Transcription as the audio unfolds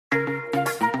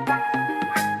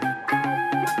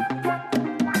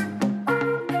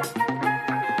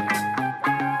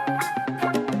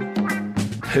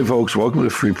Hey, folks, welcome to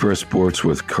Free Press Sports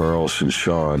with Carlos and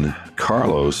Sean.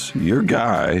 Carlos, your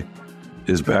guy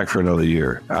is back for another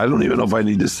year. I don't even know if I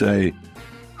need to say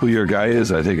who your guy is.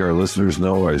 I think our listeners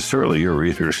know. Certainly your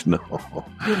readers know.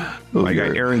 My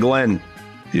guy, Aaron Glenn.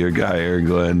 Your guy, Aaron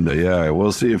Glenn. Yeah,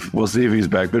 we'll see if he's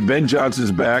back. But Ben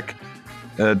Johnson's back.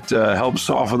 It helps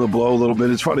soften the blow a little bit.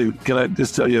 It's funny. Can I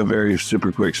just tell you a very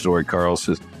super quick story, Carlos?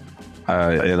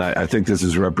 I think this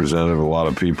is representative of a lot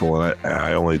of people, and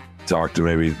I only talked to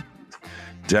maybe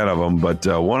 10 of them, but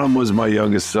one of them was my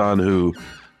youngest son, who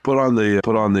put on the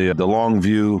long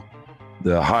view,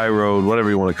 the high road, whatever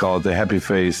you want to call it, the happy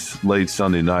face late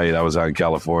Sunday night. I was out in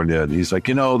California, and he's like,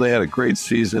 they had a great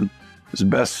season. It was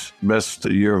the best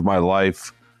year of my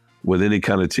life with any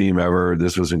kind of team ever.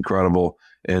 This was incredible.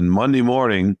 And Monday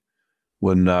morning,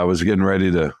 when I was getting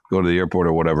ready to go to the airport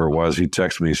or whatever it was, he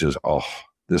texted me. He says, "Oh,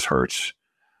 this hurts.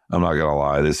 I'm not going to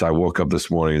lie. I woke up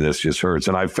this morning and this just hurts."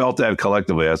 And I felt that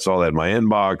collectively. I saw that in my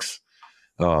inbox.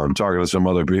 I'm talking to some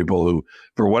other people who,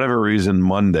 for whatever reason,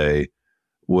 Monday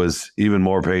was even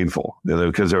more painful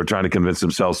because they were trying to convince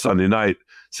themselves Sunday night,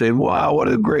 saying, "Wow, what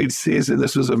a great season.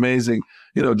 This was amazing,"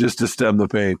 just to stem the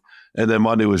pain. And then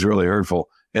Monday was really hurtful.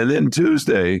 And then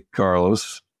Tuesday,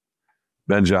 Carlos,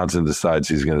 Ben Johnson decides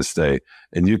he's going to stay.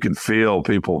 And you can feel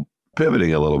people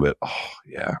pivoting a little bit. Oh,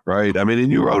 yeah, right. I mean,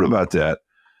 and you wrote about that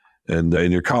and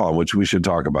in your column, which we should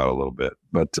talk about a little bit.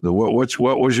 But what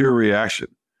was your reaction?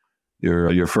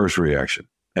 Your first reaction?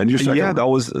 And your second? Yeah, that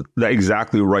was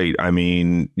exactly right. I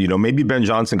mean, maybe Ben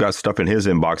Johnson got stuff in his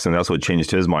inbox and that's what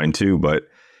changed his mind too. But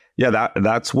yeah,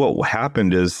 that's what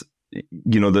happened is,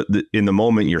 in the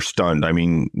moment you're stunned. I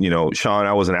mean, Sean,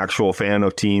 I was an actual fan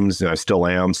of teams and I still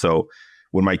am. So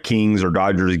when my Kings or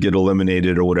Dodgers get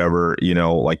eliminated or whatever,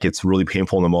 it's really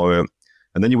painful in the moment.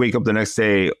 And then you wake up the next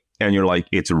day and you're like,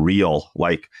 it's real.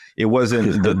 Like it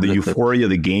wasn't the euphoria of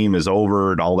the game is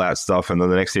over and all that stuff. And then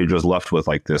the next day you're just left with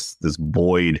like this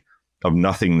void of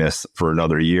nothingness for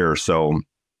another year. So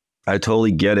I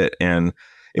totally get it. And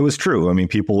it was true. I mean,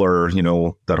 people are,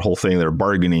 that whole thing, they're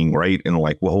bargaining, right? And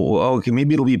like, well, okay,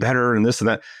 maybe it'll be better and this and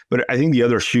that. But I think the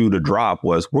other shoe to drop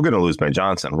was we're going to lose Ben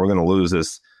Johnson. We're going to lose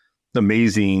this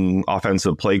amazing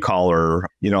offensive play caller.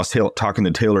 I was talking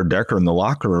to Taylor Decker in the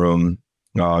locker room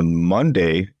on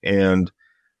Monday, and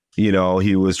he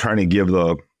was trying to give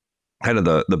the kind of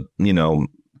the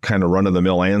kind of run of the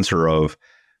mill answer of,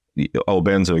 oh,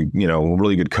 Ben's a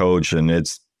really good coach, and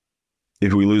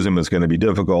if we lose him, it's going to be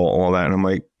difficult, all that. And I'm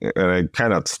like, and I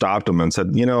kind of stopped him and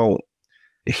said,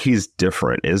 he's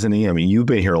different, isn't he? I mean, you've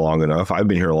been here long enough. I've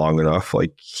been here long enough.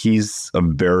 Like, he's a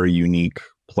very unique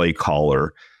play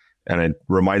caller. And I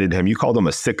reminded him, you called him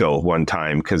a sicko one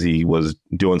time because he was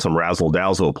doing some razzle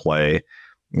dazzle play.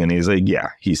 And he's like, yeah,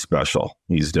 he's special.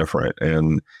 He's different.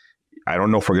 And I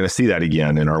don't know if we're going to see that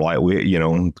again in our life. We,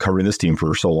 covering this team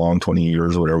for so long, 20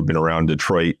 years, or whatever, been around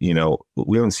Detroit,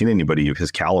 we haven't seen anybody of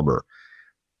his caliber.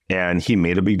 And he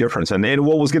made a big difference. And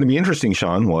what was going to be interesting,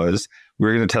 Sean, was we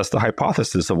were going to test the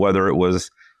hypothesis of whether it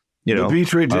was, the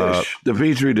Petri dish. The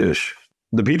Petri dish.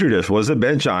 The Petri dish. Was it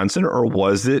Ben Johnson or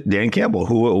was it Dan Campbell?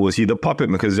 Who was he the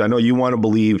puppet? Because I know you want to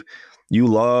believe you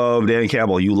love Dan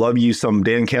Campbell. You love some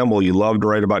Dan Campbell. You love to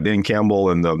write about Dan Campbell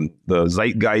and the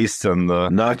zeitgeist and the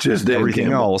not just Dan everything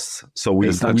Campbell. Else. So we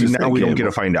don't get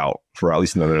to find out for at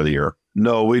least another year.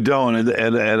 No, we don't.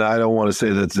 And I don't want to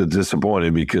say that's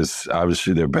disappointing because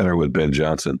obviously they're better with Ben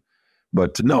Johnson.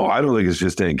 But no, I don't think it's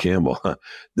just Dan Campbell.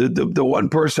 The one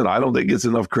person I don't think gets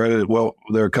enough credit, well,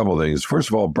 there are a couple of things. First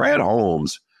of all, Brad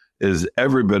Holmes is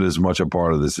every bit as much a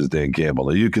part of this as Dan Campbell.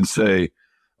 Now, you can say,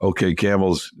 okay,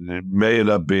 Campbell's may end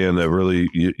up being a really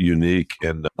unique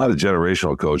and not a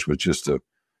generational coach, but just a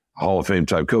Hall of Fame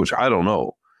type coach. I don't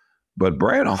know. But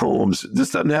Brad Holmes, this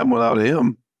doesn't happen without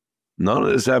him. None of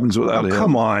this happens without him.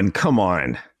 Come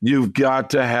on. You've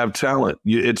got to have talent.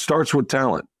 It starts with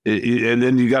talent. And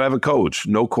then you got to have a coach,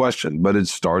 no question. But it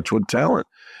starts with talent.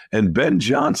 And Ben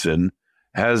Johnson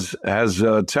has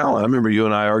talent. I remember you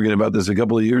and I arguing about this a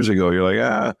couple of years ago. You're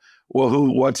like,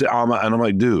 what's it? And I'm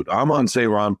like, dude, Amon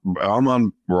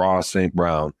Ross St.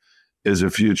 Brown is a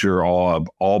future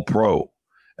all pro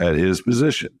at his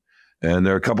position. And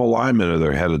there are a couple of linemen that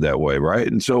are headed that way, right?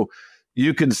 And so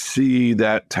you can see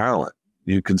that talent.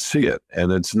 You can see it.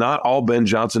 And it's not all Ben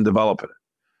Johnson developing it.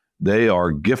 They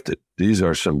are gifted. These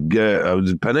are some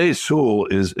Penei Sewell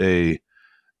is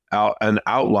an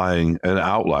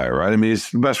outlier, right? I mean,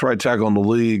 he's the best right tackle in the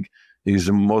league. He's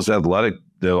the most athletic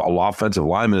offensive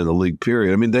lineman in the league,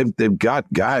 period. I mean, they've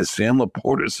got guys. Sam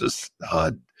Laporta's a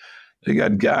stud. They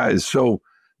got guys. So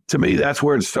to me, that's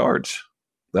where it starts.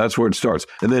 That's where it starts.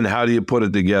 And then how do you put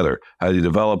it together? How do you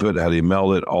develop it? How do you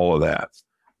meld it? All of that.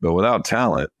 But without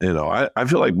talent, I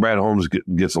feel like Brad Holmes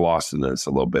gets lost in this a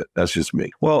little bit. That's just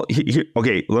me. Well,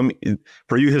 okay,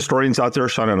 for you historians out there,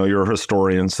 Sean, I know you're a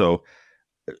historian. So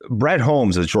Brad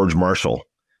Holmes is George Marshall.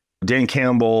 Dan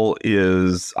Campbell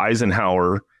is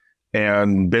Eisenhower,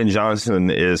 and Ben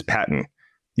Johnson is Patton.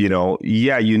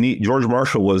 George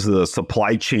Marshall was the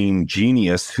supply chain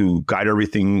genius who got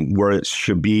everything where it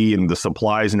should be and the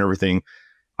supplies and everything.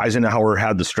 Eisenhower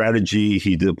had the strategy.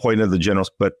 He appointed the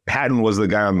generals, but Patton was the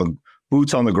guy on the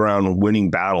boots on the ground, winning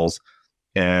battles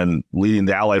and leading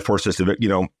the Allied forces.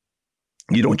 You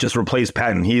don't just replace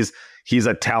Patton. He's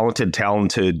a talented,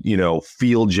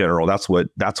 field general. That's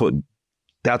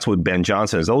what Ben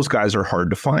Johnson is. Those guys are hard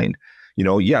to find.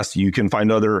 Yes, you can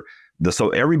find so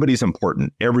everybody's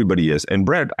important. Everybody is. And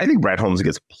I think Brad Holmes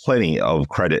gets plenty of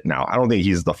credit now. I don't think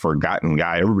he's the forgotten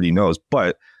guy. Everybody knows,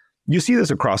 but you see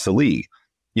this across the league.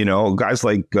 Guys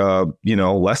like,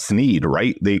 Les Snead,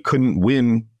 right? They couldn't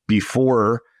win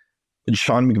before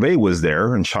Sean McVay was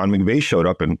there, and Sean McVay showed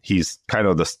up, and he's kind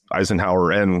of the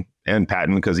Eisenhower and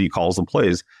Patton because he calls the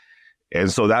plays.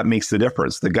 And so that makes the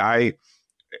difference. The guy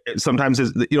sometimes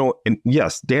is, and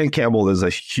yes, Dan Campbell is a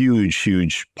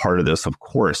huge part of this. Of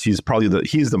course, he's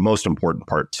the most important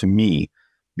part to me,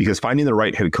 because finding the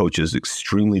right head coach is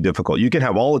extremely difficult. You can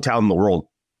have all the talent in the world,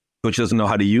 which doesn't know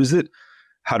how to use it,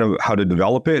 how to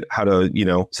develop it, how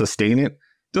to, sustain it.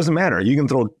 Doesn't matter. You can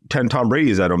throw 10 Tom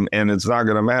Brady's at them and it's not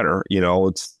going to matter.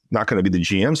 It's not going to be the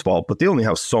GM's fault, but they only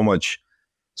have so much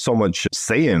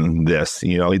say in this.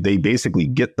 They basically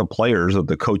get the players that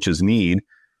the coaches need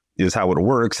is how it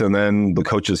works. And then the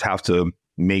coaches have to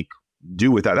make do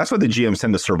with that. That's why the GMs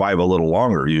tend to survive a little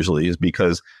longer usually, is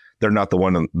because they're not the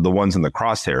ones in the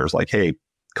crosshairs. Like, hey,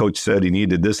 coach said he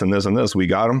needed this and this and this. We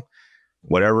got him.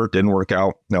 Whatever, didn't work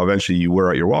out. Now, eventually you wear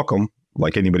out your welcome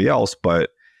like anybody else. But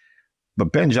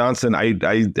Ben Johnson, I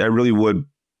really would,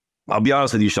 I'll be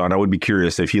honest with you, Sean, I would be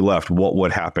curious if he left, what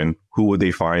would happen? Who would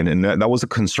they find? And that was a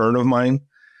concern of mine,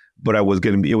 but it was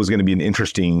going to be an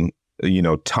interesting,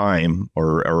 time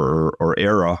or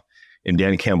era in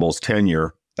Dan Campbell's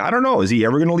tenure. I don't know. Is he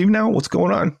ever going to leave now? What's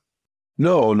going on?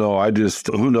 No,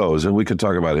 who knows? And we could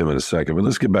talk about him in a second, but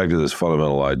let's get back to this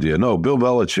fundamental idea. No, Bill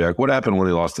Belichick, what happened when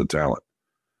he lost the talent?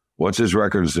 What's his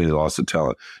record since he lost the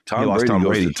talent? Tom Brady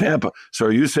goes to Tampa. So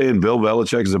are you saying Bill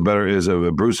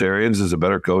Belichick Bruce Arians is a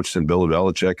better coach than Bill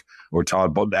Belichick or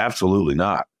Todd Bowles? Absolutely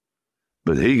not.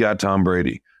 But he got Tom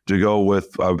Brady to go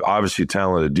with obviously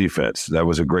talented defense. That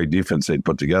was a great defense they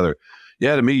put together.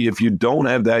 Yeah, to me, if you don't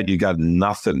have that, you got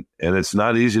nothing. And it's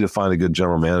not easy to find a good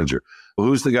general manager. Well,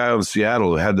 who's the guy in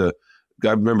Seattle who had I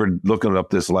remember looking up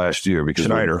this last year because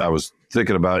Schneider. I was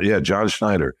thinking about, John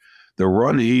Schneider. The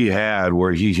run he had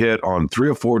where he hit on 3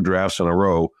 or 4 drafts in a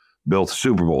row built a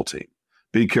Super Bowl team.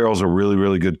 Pete Carroll's a really,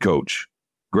 really good coach.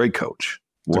 Great coach.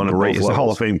 He's a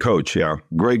Hall of Fame coach, yeah.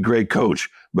 Great coach.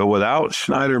 But without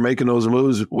Schneider making those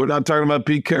moves, we're not talking about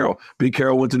Pete Carroll. Pete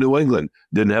Carroll went to New England,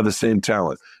 didn't have the same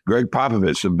talent. Greg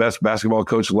Popovich, the best basketball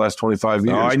coach of the last 25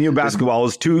 years. Oh, I knew basketball. It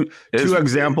was two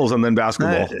examples and then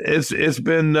basketball. It's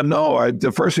been,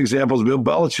 the first example is Bill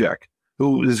Belichick,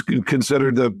 who is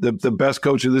considered the best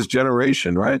coach of this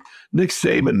generation, right? Nick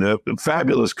Saban, a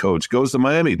fabulous coach, goes to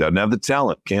Miami, doesn't have the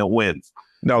talent, can't win.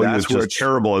 No, he was just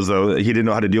terrible, as though he didn't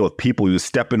know how to deal with people. He was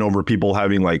stepping over people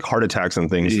having like heart attacks and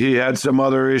things. He had some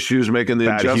other issues making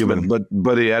the adjustment,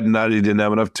 but he didn't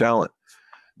have enough talent.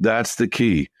 That's the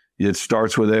key. It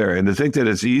starts with there. And to think that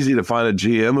it's easy to find a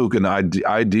GM who can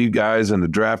ID guys in the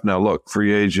draft. Now, look,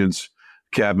 free agents,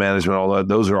 cap management, all that,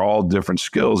 those are all different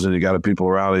skills, and you got people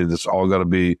around you that's all got to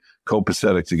be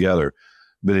copacetic together.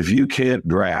 But if you can't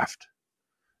draft,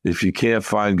 if you can't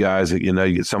find guys that, you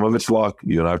get some of it's luck.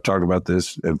 You and I've talked about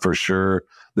this, and for sure,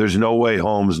 there's no way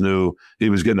Holmes knew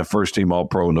he was getting a first-team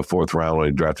All-Pro in the 4th round when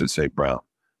he drafted St. Brown.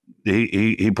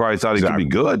 He probably thought he could be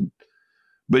good,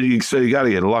 but you got to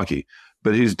get lucky.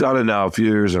 But he's done it now a few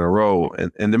years in a row,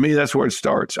 and to me, that's where it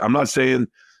starts. I'm not saying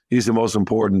he's the most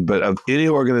important, but of any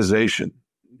organization,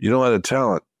 you don't have the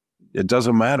talent, it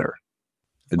doesn't matter.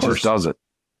 It just doesn't.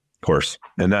 Of course.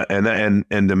 And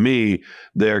to me,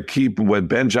 they're keeping when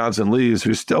Ben Johnson leaves,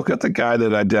 who's still got the guy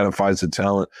that identifies the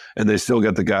talent, and they still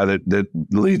got the guy that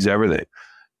leads everything.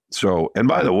 So, and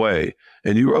by the way,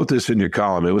 and you wrote this in your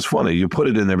column, it was funny. You put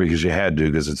it in there because you had to,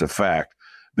 because it's a fact.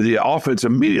 But the offense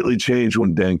immediately changed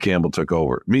when Dan Campbell took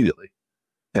over. Immediately.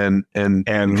 And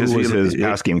who was his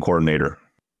pass game coordinator?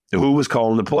 Who was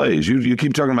calling the plays? You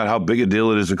keep talking about how big a deal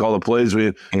it is to call the plays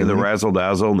and the razzle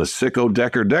dazzle and the sicko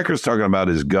Decker. Decker's talking about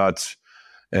his guts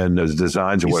and his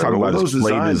designs or whatever. Well, those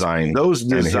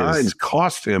designs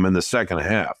cost him in the second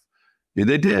half. Yeah,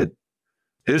 they did.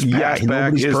 His pass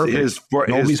back, his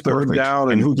third perfect.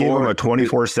 down, and who gave him a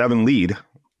 24-7 lead?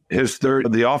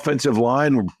 The offensive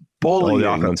line were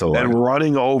bullying and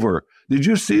running over. Did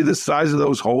you see the size of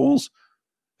those holes?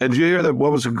 And did you hear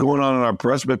what was going on in our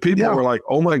press? But people were like,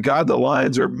 "Oh my God, the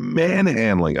Lions are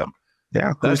manhandling them."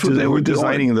 Yeah, that's what they were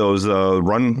designing those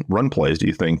run plays. Do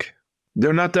you think?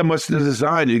 They're not that much to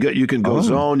design. You can go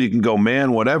zone, you can go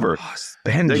man, whatever.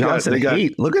 Ben Johnson,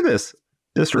 look at this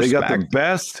disrespect.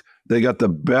 They got the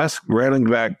best running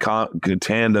back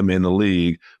tandem in the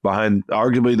league behind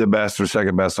arguably the best or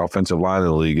second best offensive line in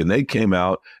the league, and they came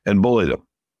out and bullied them.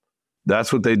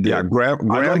 That's what they did. Yeah, Graham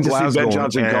Glasgow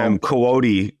and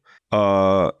Coyote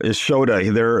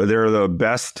Shota. They're the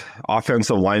best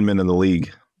offensive linemen in the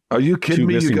league. Are you kidding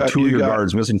me? Missing two of your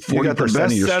guards, missing 40%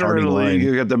 of your starting line.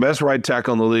 You got the best right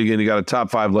tackle in the league, and you got a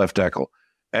top 5 left tackle.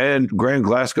 And Graham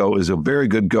Glasgow is a very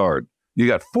good guard. You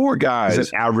got 4 guys.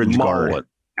 He's an average guard.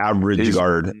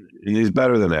 Guard. He's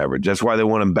better than average. That's why they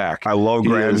want him back. I love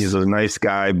Graham. He's a nice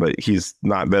guy, but he's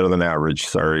not better than average.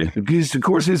 Sorry. Of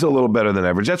course, he's a little better than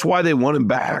average. That's why they want him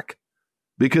back.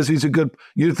 Because he's a good.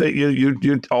 You think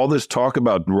you all this talk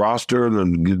about roster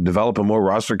and developing more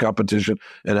roster competition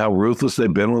and how ruthless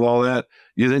they've been with all that.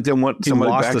 You think they want somebody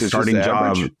back? He lost the starting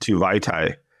job to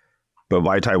Vaitai, but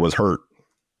Vaitai was hurt.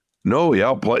 No, he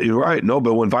outplayed. You're right. No,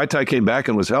 but when Vaitai came back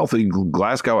and was healthy,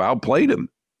 Glasgow outplayed him.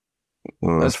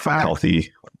 That's fact.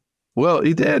 Healthy. Well,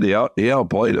 he did. He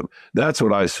outplayed him. That's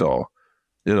what I saw.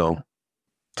 So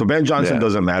Ben Johnson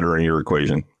doesn't matter in your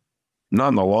equation. Not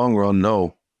in the long run.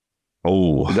 No.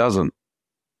 Oh, it doesn't.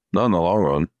 Not in the long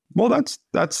run. Well, that's.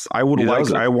 I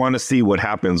want to see what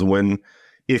happens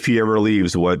if he ever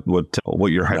leaves. What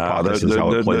your hypothesis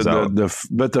how it plays out.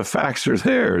 But the facts are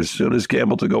there. As soon as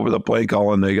Campbell took over the play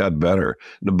calling, they got better.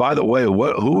 And by the way,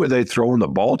 who were they throwing the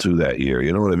ball to that year?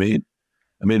 You know what I mean?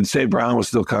 St. Brown was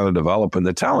still kind of developing.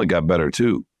 The talent got better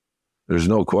too. There's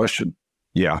no question.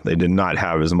 Yeah, they did not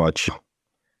have as much.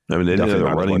 They didn't have the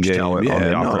running game on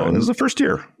the offense. This is the first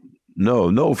year.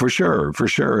 No, for sure.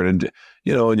 And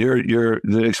you're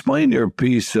explain your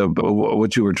piece of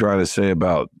what you were trying to say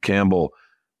about Campbell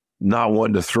not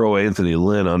wanting to throw Anthony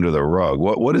Lynn under the rug.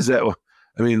 What is that?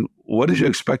 What did you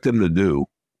expect him to do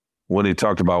when he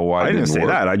talked about why I didn't say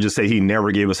that? I just say he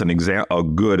never gave us a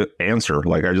good answer.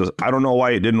 Like I don't know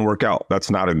why it didn't work out.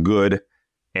 That's not a good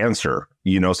answer.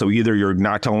 So either you're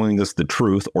not telling us the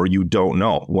truth or you don't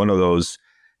know. One of those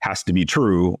has to be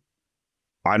true.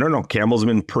 I don't know. Campbell's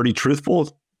been pretty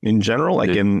truthful in general.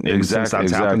 Since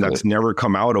that's happened, that's never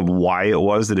come out of why it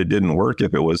was that it didn't work.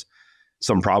 If it was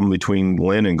some problem between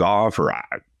Lynn and Goff, or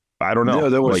I don't know. Yeah,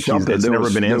 there was something. It's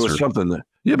never been answered. There was something there.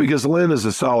 Yeah, because Lynn is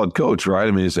a solid coach,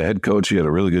 right? He's a head coach. He had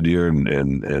a really good year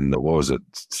in what was it,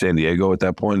 San Diego at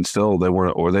that point. Still, they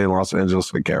weren't, or were they in Los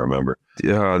Angeles? I can't remember.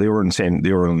 Yeah, they were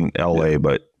in L.A.,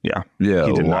 but yeah, he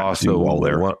did not do well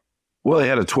there. Well, they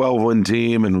had a 12-win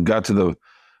team and got to win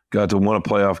a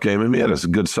playoff game. He had a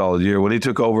good solid year. When he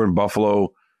took over in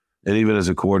Buffalo, and even as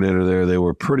a coordinator there, they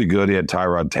were pretty good. He had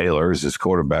Tyrod Taylor as his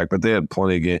quarterback, but they had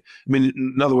plenty of games.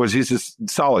 In other words, he's a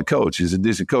solid coach. He's a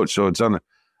decent coach. So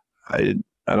I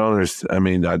don't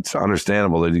understand. It's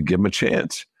understandable that he'd give him a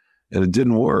chance, and it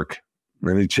didn't work.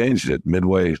 And he changed it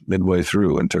midway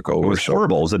through and took over. It was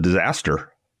horrible. It was a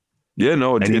disaster. Yeah,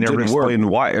 no, and he never explained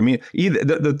why.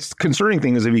 The concerning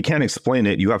thing is if you can't explain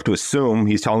it, you have to assume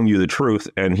he's telling you the truth,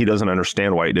 and he doesn't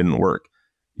understand why it didn't work.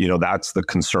 That's the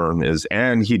concern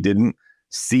and he didn't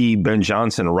see Ben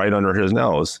Johnson right under his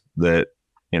nose that,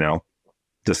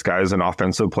 this guy's an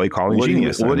offensive play calling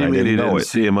genius. What do you mean he didn't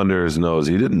see him under his nose?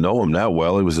 He didn't know him that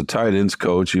well. He was a tight ends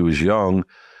coach. He was young,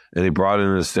 and he brought in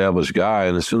an established guy.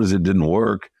 And as soon as it didn't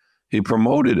work, he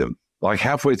promoted him like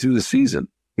halfway through the season.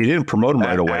 He didn't promote him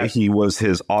right away. He was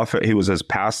his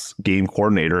pass game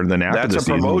coordinator, and then after the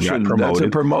season, he got promoted. That's a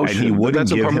promotion. And he wouldn't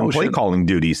give him play calling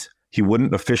duties. He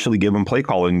wouldn't officially give him play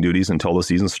calling duties until the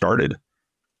season started.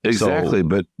 Exactly,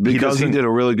 but because he did a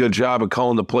really good job of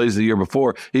calling the plays the year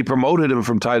before, he promoted him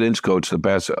from tight ends coach to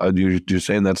pass. You're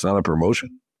saying that's not a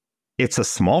promotion? It's a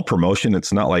small promotion.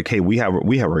 It's not like, hey, we have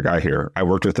a guy here. I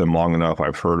worked with him long enough.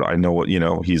 I know what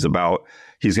he's about.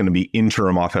 He's going to be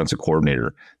interim offensive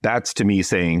coordinator. That's to me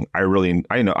saying I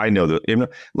know that.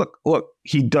 Look,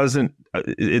 he doesn't.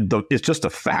 It's just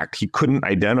a fact. He couldn't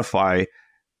identify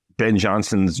Ben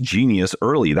Johnson's genius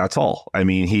early. That's all.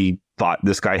 He thought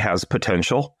this guy has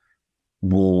potential.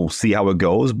 We'll see how it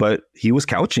goes, but he was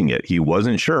couching it. He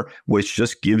wasn't sure, which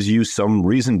just gives you some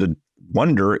reason to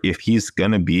wonder if he's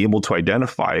going to be able to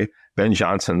identify Ben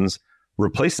Johnson's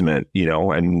replacement,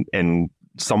 and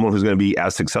someone who's going to be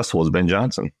as successful as Ben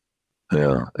Johnson.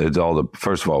 Yeah, it's all the.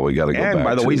 First of all, we got to go back. And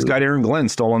by the way, he's got Aaron Glenn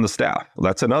still on the staff.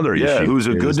 That's another issue. Yeah, who's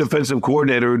a good defensive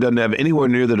coordinator who doesn't have anywhere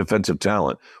near the defensive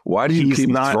talent. Why do you keep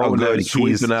throwing that?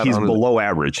 He's below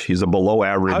average. He's a below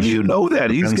average. How do you know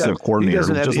that? He's got coordinator. He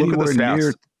doesn't have anywhere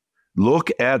near. Look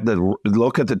at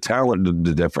the talent,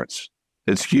 the difference.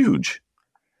 It's huge.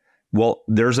 Well,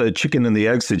 there's a chicken and the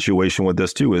egg situation with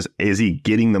this too. Is he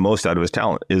getting the most out of his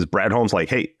talent? Is Brad Holmes like,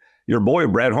 hey, your boy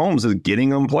Brad Holmes is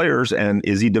getting them players, and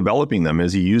is he developing them?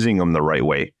 Is he using them the right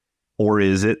way? Or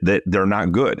is it that they're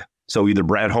not good? So either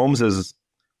Brad Holmes is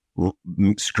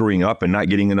screwing up and not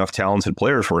getting enough talented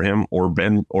players for him, or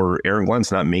Aaron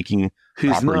Glenn's not making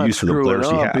proper use of the players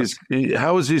he has.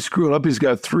 How is he screwing up? He's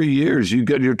got 3 years.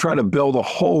 You're trying to build a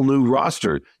whole new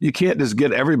roster. You can't just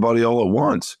get everybody all at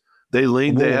once. They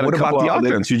leaned. They had what a couple about the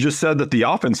offense? You just said that the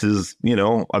offense is,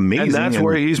 amazing. And that's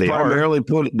where he's primarily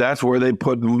put. That's where they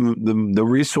put the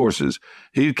resources.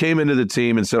 He came into the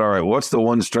team and said, "All right, what's the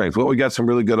one strength? Well, we got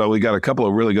we got a couple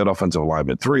of really good offensive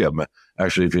linemen, 3 of them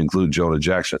actually, if you include Jonah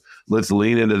Jackson. Let's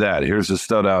lean into that. Here's a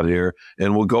stud out here,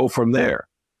 and we'll go from there.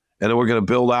 And then we're going to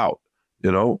build out.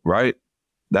 Right?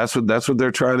 That's what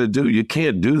they're trying to do. You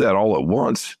can't do that all at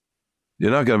once.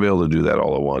 You're not going to be able to do that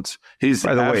all at once. He's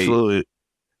absolutely."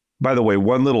 By the way,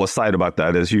 one little aside about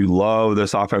that is you love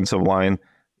this offensive line.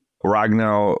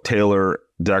 Ragnow, Taylor,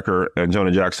 Decker, and Jonah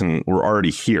Jackson were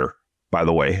already here, by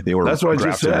the way. They were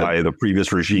drafted by the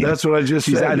previous regime. That's what I just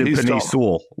said. He's added Penei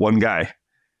Sewell, one guy.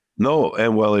 No,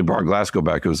 and he brought Glasgow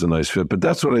back. It was a nice fit. But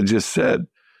that's what I just said.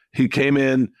 He came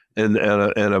in and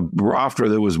a roster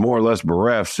that was more or less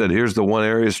bereft said, here's the one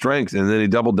area of strength. And then he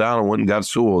doubled down and went and got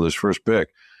Sewell, his first pick,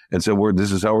 and said,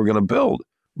 this is how we're going to build.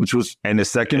 And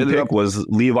his second pick was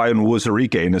Levi and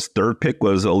Wuzarike, and his third pick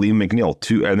was Aleem McNeil.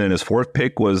 And then his fourth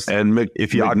pick was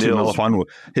Ifeatu.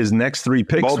 His next 3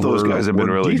 picks, both those guys have been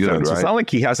really defense. good. Right? It's not like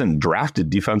he hasn't drafted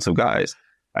defensive guys.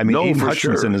 I mean, Aiden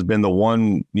Hutchinson has been the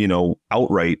one,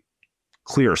 outright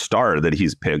clear star that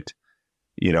he's picked.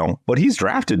 But he's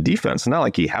drafted defense. It's not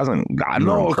like he hasn't gotten.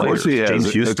 No, of course he has.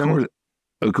 James Houston.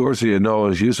 Of course he had. No,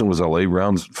 Houston was a late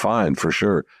rounds fine for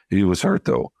sure. He was hurt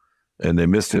though. And they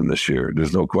missed him this year.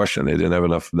 There's no question. They didn't have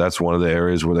enough. That's one of the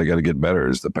areas where they got to get better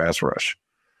is the pass rush.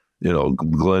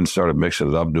 Glenn started mixing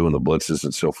it up, doing the blitzes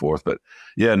and so forth. But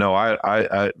yeah, no,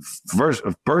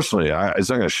 personally, it's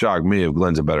not going to shock me if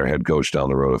Glenn's a better head coach down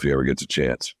the road if he ever gets a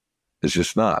chance. It's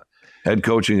just not. Head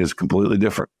coaching is completely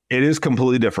different. It is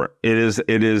completely different. It is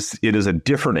a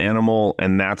different animal,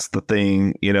 and that's the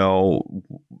thing.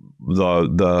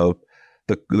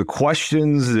 The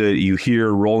questions that you hear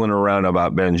rolling around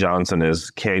about Ben Johnson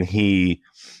is, can he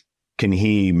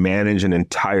manage an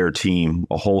entire team,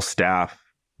 a whole staff,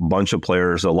 a bunch of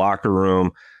players, a locker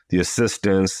room, the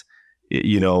assistants?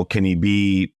 Can he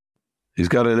be? He's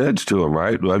got an edge to him,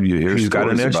 right? He's got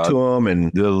an edge to him,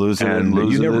 and losing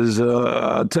his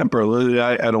temper.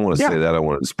 I don't want to say that. I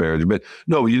want to disparage, but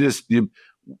no,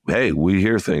 hey, we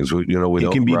hear things. We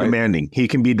can be demanding. He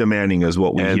can be demanding, is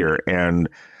what we hear, and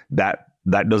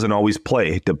that doesn't always play.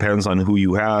 It depends on who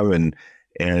you have, and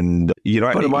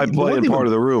But it might play in part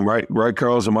of the room, right? Right,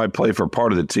 Carlos? It might play for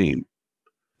part of the team.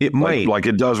 It might, like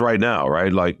it does right now,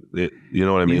 right? You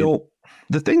know what I mean?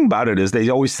 The thing about it is they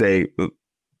always say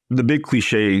the big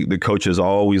cliche the coaches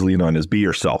always lean on is be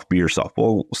yourself, be yourself.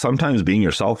 Well, sometimes being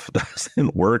yourself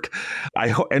doesn't work.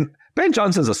 And Ben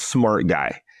Johnson's a smart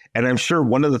guy, and I'm sure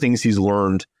one of the things he's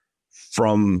learned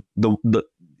from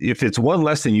if it's one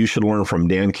lesson you should learn from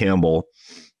Dan Campbell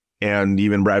and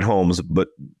even Brad Holmes, but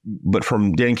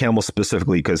from Dan Campbell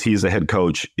specifically, because he's the head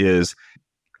coach, is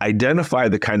identify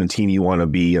the kind of team you want to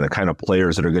be and the kind of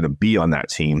players that are going to be on that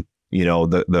team.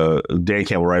 The Dan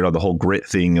Campbell, right, on the whole grit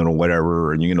thing and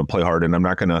whatever, and you're going to play hard. And I'm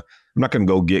not going to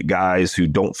go get guys who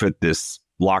don't fit this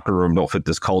locker room, don't fit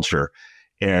this culture.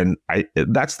 And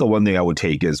that's the one thing I would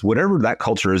take is whatever that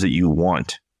culture is that you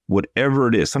want, whatever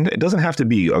it is. Sometimes it doesn't have to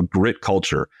be a grit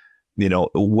culture.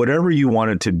 Whatever you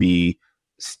want it to be,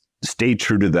 stay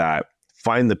true to that.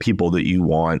 Find the people that you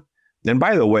want. And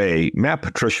by the way, Matt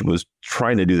Patricia was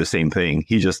trying to do the same thing.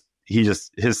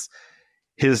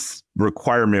 His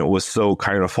requirement was so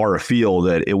kind of far afield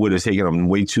that it would have taken him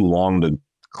way too long to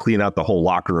clean out the whole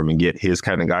locker room and get his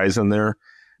kind of guys in there.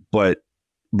 But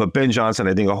Ben Johnson,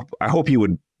 I hope he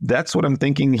would. That's what I'm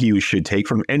thinking he should take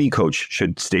from any coach.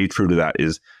 Should stay true to that,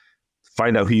 is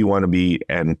find out who you want to be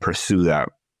and pursue that.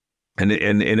 And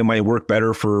it might work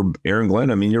better for Aaron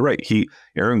Glenn. I mean, you're right.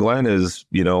 Aaron Glenn is,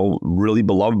 really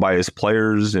beloved by his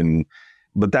players,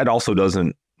 but that also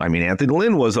doesn't. I mean, Anthony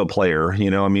Lynn was a player.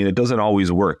 It doesn't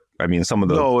always work. I mean, some of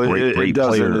the No, great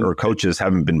players or coaches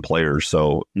haven't been players,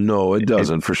 so no, it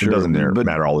doesn't for sure. It doesn't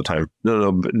matter all the time.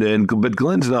 No, but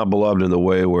Glenn's not beloved in the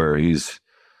way where it's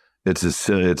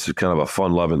kind of a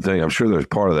fun-loving thing. I'm sure there's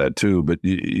part of that too, but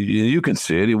you can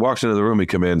see it. He walks into the room, he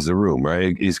commands the room,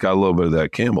 right? He's got a little bit of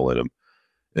that Campbell in him.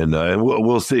 And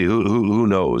we'll see. Who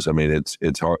knows? I mean,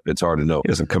 it's hard to know. He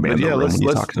doesn't command the room.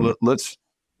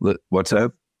 What's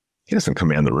that? He doesn't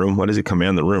command the room. Why does he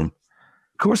command the room?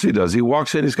 Of course he does. He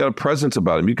walks in. He's got a presence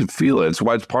about him. You can feel it. It's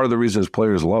why it's part of the reason his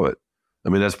players love it. I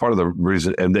mean, that's part of the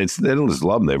reason. And they don't just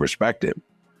love him; they respect him.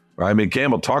 Right? I mean,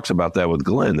 Campbell talks about that with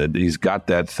Glenn, that he's got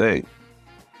that thing,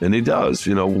 and he does.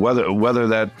 You know, whether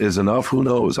that is enough, who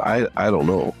knows? I don't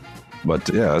know. But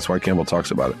yeah, that's why Campbell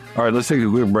talks about it. All right, let's take a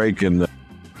quick break and.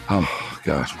 Oh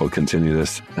gosh, we'll continue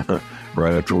this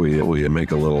right after we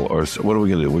make a little. Or what are we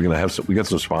going to do? We're going to have we got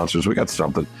some sponsors. We got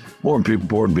something more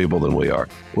important people than we are.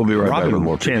 We'll be right back with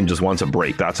more. Chan just wants a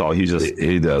break. That's all. He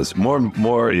does more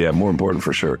important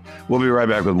for sure. We'll be right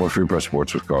back with more Free Press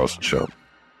Sports with Carlson Show.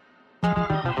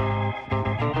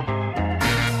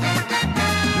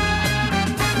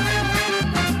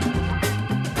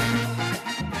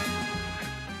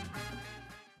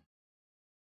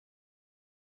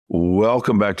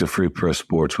 Welcome back to Free Press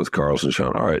Sports with Carlson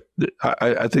Sean. All right,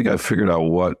 I think I figured out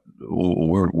what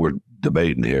we're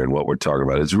debating here and what we're talking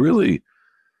about. It's really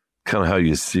kind of how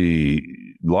you see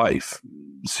life,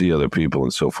 see other people,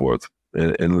 and so forth.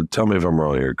 And tell me if I'm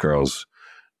wrong here, Carls.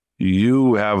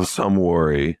 You have some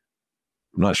worry.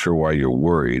 I'm not sure why you're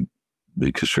worried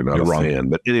because you're not a fan.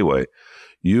 But anyway,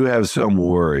 you have some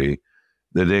worry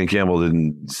that Dan Campbell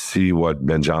didn't see what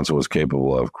Ben Johnson was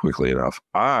capable of quickly enough.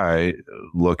 I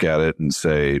look at it and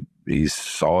say he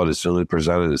saw it as soon as it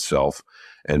presented itself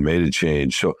and made a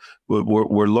change. So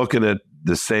we're looking at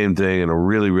the same thing in a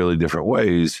really, really different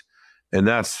ways, and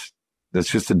that's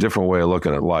just a different way of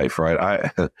looking at life,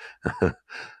 right?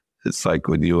 It's like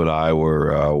when you and I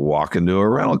were walking to a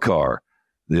rental car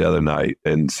the other night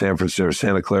in San Francisco,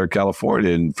 Santa Clara,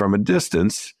 California, and from a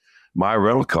distance, my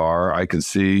rental car, I could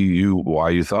see why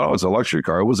you thought, oh, it's a luxury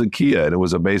car. It was a Kia, and it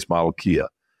was a base model Kia.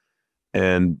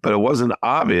 But it wasn't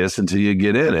obvious until you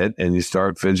get in it and you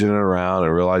start fidgeting around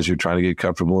and realize you're trying to get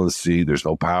comfortable in the seat. There's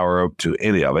no power up to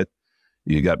any of it.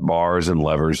 You got bars and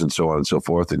levers and so on and so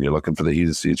forth, and you're looking for the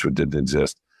heated seats, which didn't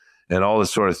exist, and all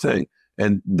this sort of thing.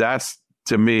 And that's,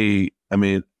 to me, I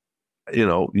mean, you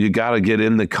know, you got to get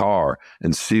in the car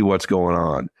and see what's going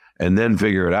on and then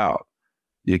figure it out.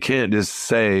 You can't just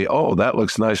say, oh, that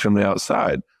looks nice from the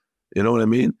outside. You know what I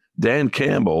mean? Dan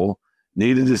Campbell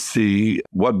needed to see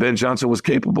what Ben Johnson was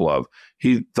capable of.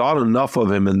 He thought enough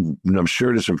of him, and I'm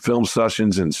sure there's some film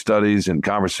sessions and studies and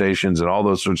conversations and all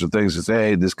those sorts of things to say,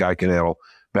 hey, this guy can handle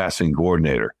passing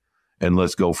coordinator, and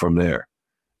let's go from there.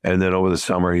 And then over the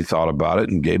summer, he thought about it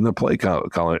and gave him the play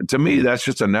calling. To me, that's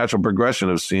just a natural progression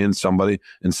of seeing somebody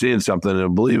and seeing something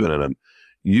and believing in him.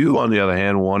 You, on the other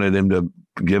hand, wanted him to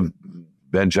give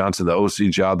Ben Johnson the OC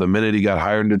job the minute he got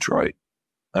hired in Detroit.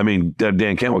 I mean,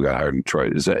 Dan Campbell got hired in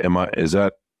Detroit.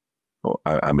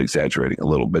 I'm exaggerating a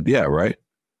little bit. Yeah, right.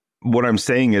 What I'm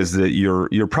saying is that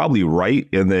you're probably right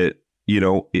in that, you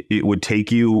know, it would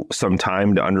take you some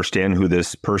time to understand who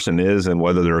this person is and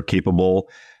whether they're capable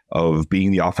of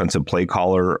being the offensive play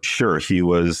caller. Sure, he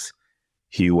was,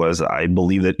 I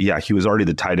believe that, yeah, he was already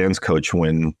the tight ends coach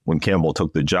when Campbell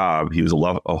took the job. He was a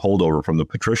holdover from the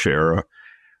Patricia era.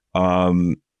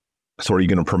 So are you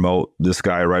going to promote this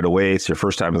guy right away? It's your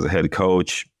first time as a head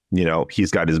coach. You know,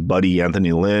 he's got his buddy,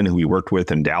 Anthony Lynn, who he worked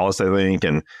with in Dallas, I think.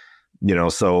 And, you know,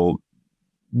 so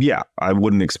yeah, I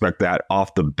wouldn't expect that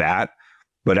off the bat.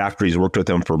 But after he's worked with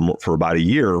them for about a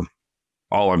year,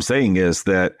 all I'm saying is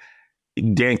that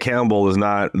Dan Campbell is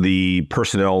not the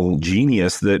personnel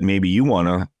genius that maybe you want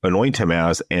to anoint him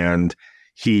as. And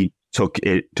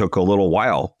it took a little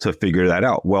while to figure that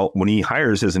out. Well, when he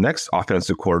hires his next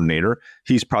offensive coordinator,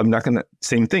 he's probably not going to,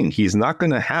 same thing. He's not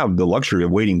going to have the luxury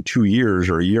of waiting 2 years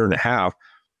or a year and a half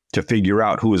to figure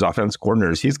out who his offensive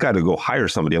coordinator is. He's got to go hire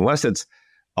somebody unless it's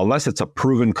a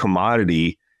proven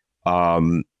commodity.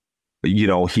 You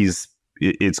know,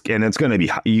 it's going to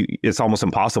be, it's almost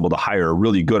impossible to hire a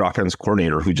really good offensive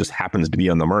coordinator who just happens to be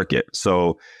on the market.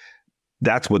 So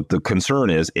that's what the concern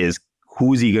is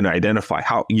who's he going to identify?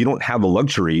 How you don't have the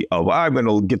luxury of, I'm going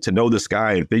to get to know this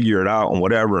guy and figure it out and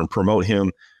whatever and promote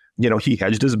him. You know, he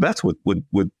hedged his bets with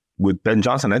Ben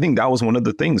Johnson. I think that was one of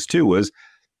the things too, was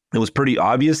it was pretty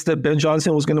obvious that Ben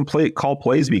Johnson was going to call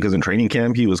plays because in training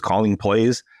camp, he was calling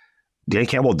plays. Dan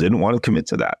Campbell didn't want to commit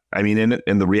to that. I mean,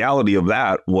 and the reality of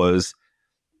that was,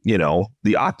 you know,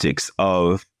 the optics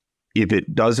of if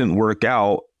it doesn't work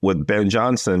out, with Ben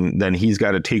Johnson, then he's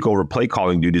got to take over play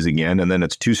calling duties again. And then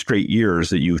it's 2 straight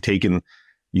years that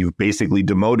you've basically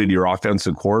demoted your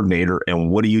offensive coordinator.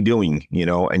 And what are you doing?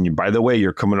 And by the way,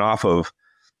 you're coming off of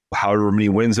however many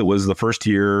wins it was the first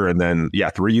year. And then,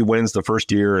 3 wins the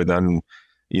first year. And then,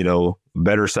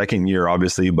 better second year,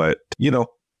 obviously. But,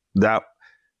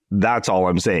 that's all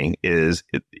I'm saying is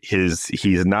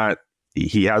he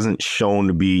hasn't shown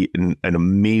to be an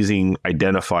amazing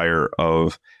identifier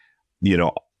of,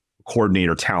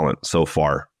 coordinator talent so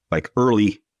far, like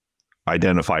early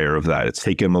identifier of that. It's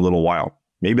taken him a little while.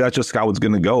 Maybe that's just how it's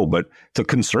going to go, but it's a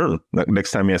concern next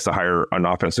time he has to hire an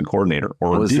offensive coordinator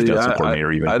or a defensive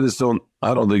coordinator. Even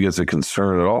I don't think it's a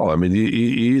concern at all. I mean, you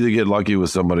either get lucky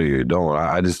with somebody or you don't.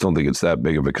 I just don't think it's that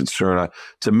big of a concern.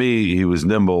 To me, he was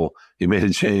nimble. He made a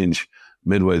change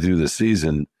midway through the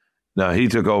season. Now, he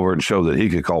took over and showed that he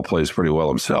could call plays pretty well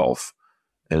himself.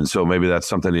 And so maybe that's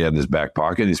something he had in his back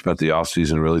pocket. He spent the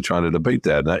offseason really trying to debate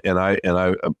that. And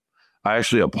I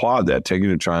actually applaud that, taking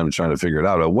the time and trying to figure it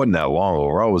out. It wasn't that long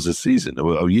overall. It was a season,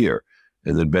 a year.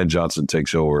 And then Ben Johnson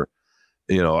takes over.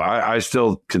 I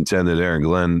still contend that Aaron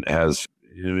Glenn has,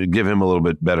 give him a little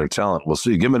bit better talent. We'll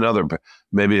see. Give him another,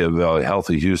 maybe a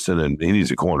healthy Houston, and he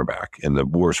needs a cornerback in the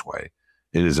worst way.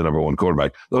 He is the number one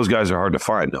quarterback. Those guys are hard to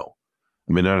find, though.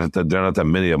 I mean, they're not that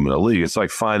many of them in the league. It's like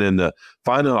finding a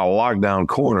lockdown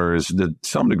corner is to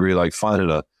some degree like finding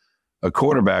a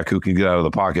quarterback who can get out of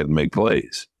the pocket and make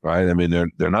plays, right? I mean,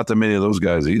 they're not that many of those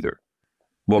guys either.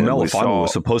 Well, Melifonwu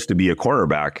was supposed to be a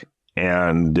quarterback,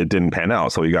 and it didn't pan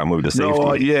out, so he got moved to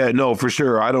safety. No, for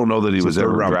sure. I don't know that he was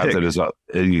ever drafted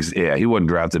he wasn't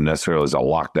drafted necessarily as a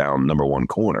lockdown number one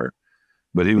corner,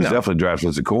 but he was definitely drafted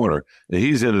as a corner. And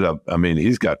he's ended up, I mean,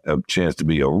 he's got a chance to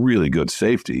be a really good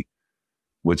safety,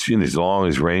 which he's long,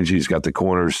 he's rangy, he's got the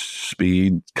corner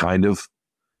speed, kind of.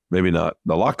 Maybe not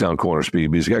the lockdown corner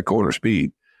speed, but he's got corner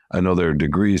speed. I know there are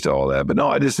degrees to all that, but no,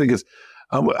 I just think it's.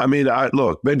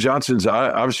 Look, Ben Johnson's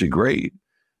obviously great,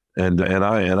 and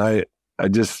I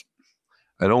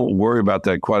don't worry about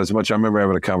that quite as much. I remember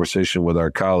having a conversation with our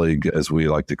colleague, as we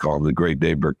like to call him, the great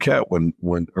Dave Burkett,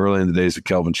 when early in the days of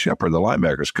Kelvin Shepard, the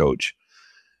linebackers coach,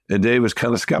 and Dave was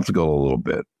kind of skeptical a little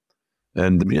bit,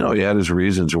 and he had his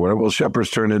reasons or whatever. Well, Shepard's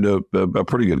turned into a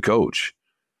pretty good coach.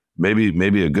 Maybe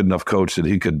a good enough coach that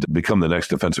he could become the next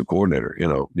defensive coordinator.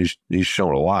 He's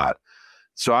shown a lot.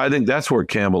 So I think that's where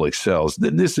Campbell excels.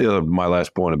 This is my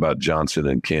last point about Johnson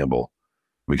and Campbell,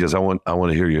 because I want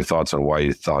to hear your thoughts on why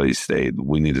you thought he stayed.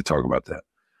 We need to talk about that.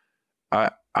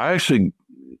 I actually,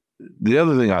 the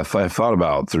other thing I thought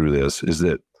about through this is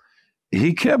that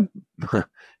he kept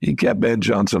Ben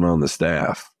Johnson on the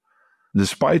staff,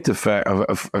 despite the fact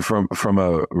from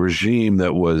a regime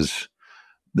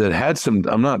that had some,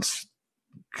 I'm not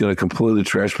going to completely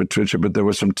trash Patricia, but there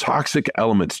were some toxic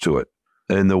elements to it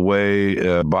in the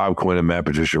way Bob Quinn and Matt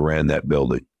Patricia ran that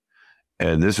building.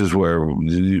 And this is where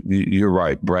you're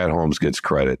right. Brad Holmes gets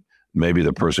credit. Maybe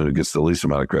the person who gets the least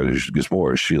amount of credit who gets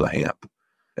more is Sheila Hamp.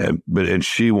 And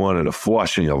she wanted a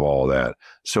flushing of all that.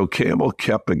 So Campbell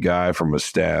kept a guy from his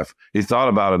staff. He thought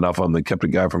about enough of them that kept a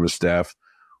guy from his staff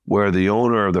where the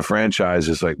owner of the franchise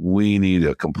is like, we need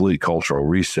a complete cultural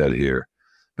reset here.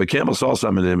 But Campbell saw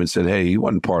something in him and said, hey, he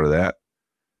wasn't part of that.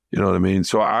 You know what I mean?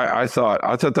 So I thought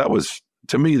that was,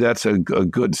 to me, that's a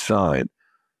good sign.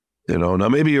 Now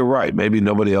maybe you're right. Maybe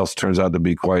nobody else turns out to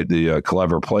be quite the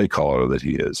clever play caller that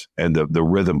he is, and the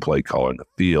rhythm play caller and the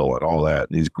feel and all that.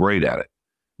 And he's great at it.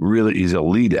 Really, he's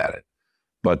elite at it.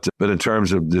 But in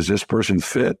terms of, does this person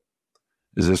fit?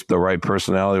 Is this the right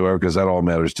personality? Because that all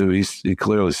matters too. He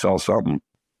clearly saw something.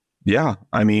 Yeah,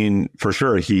 I mean, for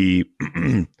sure. He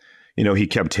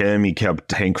kept him. He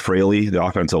kept Hank Fraley, the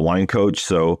offensive line coach.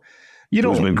 So you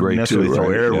don't necessarily throw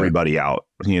everybody out.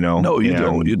 No, you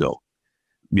don't. You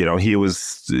don't. He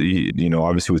was,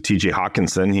 obviously with TJ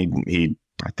Hawkinson, I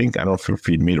don't know if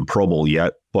he'd made a Pro Bowl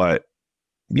yet, but,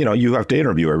 you have to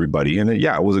interview everybody. And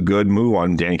it was a good move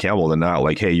on Dan Campbell to not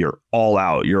like, hey, you're all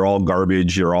out. You're all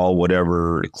garbage. You're all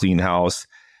whatever, clean house.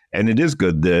 And it is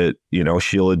good that,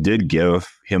 Sheila did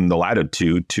give him the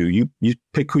latitude to you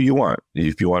pick who you want.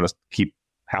 If you want to keep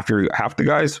half the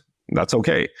guys, that's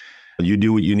okay. You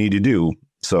do what you need to do.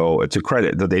 So it's a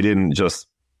credit that they didn't just,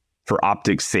 for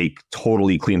optics sake,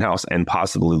 totally clean house and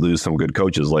possibly lose some good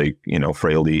coaches like,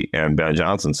 Fraley and Ben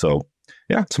Johnson. So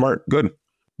yeah, smart, good.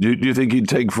 Do you think he'd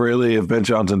take Fraley if Ben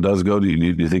Johnson does go? Do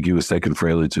you think he was taking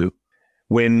Fraley too?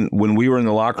 When we were in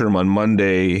the locker room on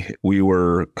Monday, we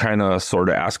were kind of sort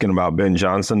of asking about Ben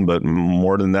Johnson, but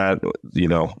more than that, we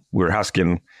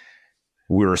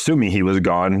were assuming he was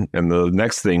gone. And the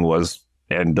next thing was,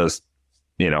 and does,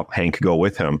 Hank go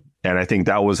with him? And I think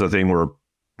that was the thing where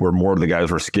where more of the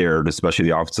guys were scared, especially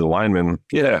the offensive linemen.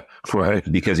 Yeah, right.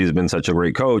 Because he's been such a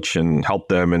great coach and helped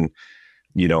them. And,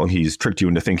 he's tricked you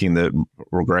into thinking that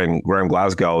Graham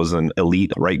Glasgow is an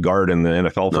elite right guard in the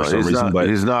NFL for some reason. But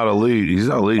he's not elite. He's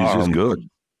not elite. He's just good.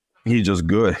 He's just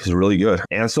good. He's really good.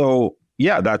 And so,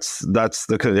 yeah, that's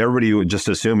everybody was just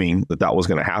assuming that was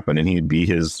going to happen and he'd be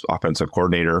his offensive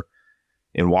coordinator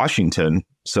in Washington.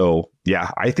 So, yeah,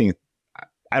 I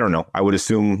don't know. I would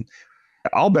assume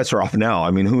all bets are off now.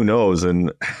 I mean, who knows?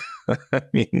 And I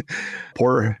mean,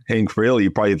 poor Hank Fraley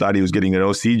probably thought he was getting an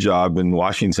OC job in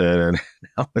Washington. And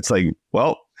now it's like,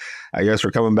 well, I guess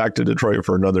we're coming back to Detroit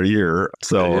for another year.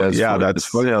 So, yeah, that's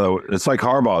funny. It's like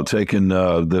Harbaugh taking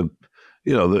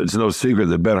it's no secret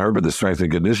that Ben Herbert, the strength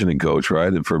and conditioning coach,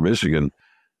 right, for Michigan,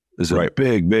 is a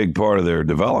big, big part of their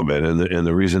development and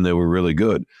the reason they were really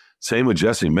good. Same with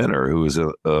Jesse Minter, who is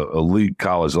a elite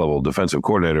college level defensive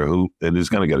coordinator and is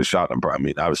going to get a shot. I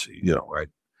mean, obviously, right.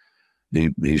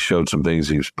 He showed some things.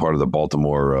 He was part of the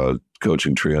Baltimore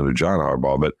coaching tree under John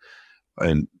Harbaugh,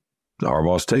 and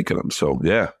Harbaugh's taking him. So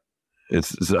yeah,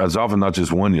 it's often not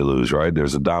just one you lose, right?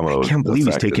 There's a domino. I can't believe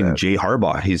he's taking Jay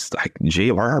Harbaugh. He's like Jay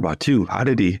Harbaugh too. How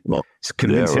did he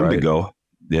convince him to go?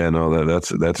 Yeah, no,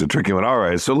 that's a tricky one. All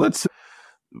right, so let's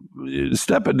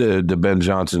step into Ben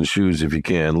Johnson's shoes if you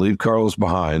can. Leave Carlos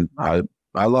behind. I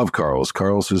love Carlos.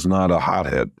 Carlos is not a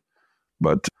hothead,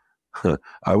 but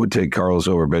I would take Carlos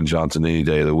over Ben Johnson any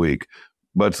day of the week.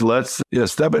 But let's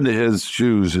step into his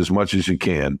shoes as much as you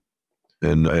can,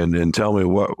 and tell me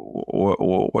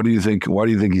what do you think? Why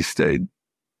do you think he stayed?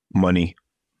 Money.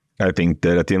 I think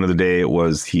that at the end of the day,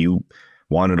 he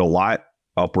wanted a lot,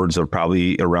 upwards of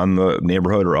probably around the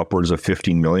neighborhood or upwards of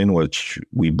 $15 million, which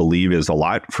we believe is a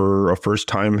lot for a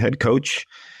first-time head coach.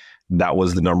 That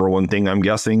was the number one thing, I'm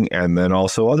guessing, and then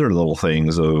also other little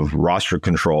things of roster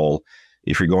control.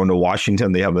 If you're going to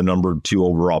Washington, they have the number 2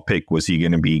 overall pick. Was he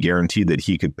going to be guaranteed that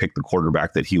he could pick the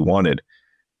quarterback that he wanted?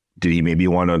 Did he maybe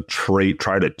want to try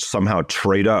to somehow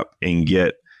trade up and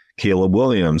get Caleb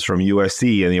Williams from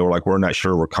USC? And they were like, we're not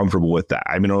sure we're comfortable with that.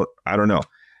 I mean, I don't know.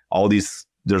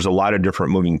 There's a lot of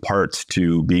different moving parts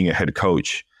to being a head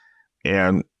coach.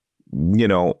 And,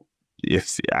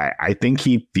 if I think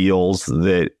he feels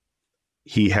that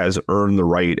he has earned the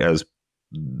right as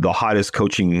the hottest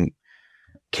coaching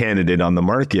candidate on the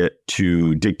market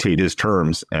to dictate his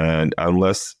terms. And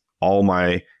unless all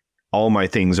my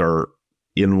things are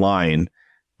in line,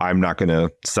 I'm not going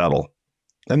to settle.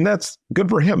 And that's good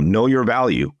for him. Know your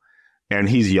value. And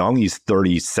he's young. He's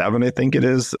 37, I think it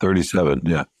is. 37,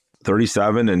 yeah.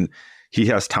 37, and he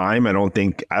has time. I don't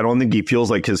think he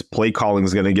feels like his play calling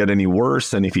is going to get any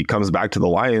worse. And if he comes back to the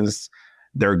Lions,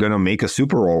 they're going to make a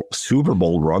Super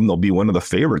Bowl run. They'll be one of the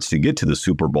favorites to get to the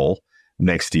Super Bowl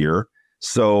next year.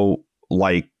 So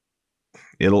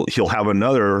he'll have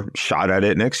another shot at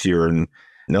it next year. And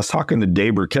I was talking to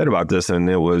Dave Burkett about this, and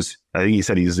I think he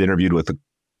said he's interviewed with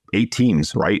 8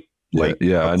 teams, right? I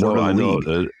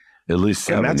know. At least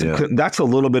 7, and that's a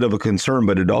little bit of a concern,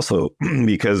 but it also,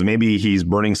 because maybe he's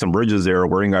burning some bridges there,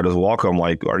 wearing out his welcome.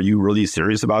 Like, are you really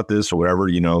serious about this or whatever?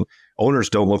 Owners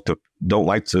don't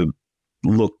like to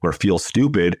look or feel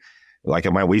stupid. Like,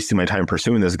 am I wasting my time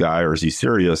pursuing this guy, or is he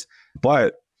serious?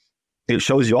 But it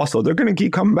shows you also they're going to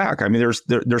keep coming back. I mean,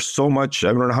 there's so much. I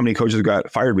don't know how many coaches got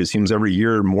fired, but it seems every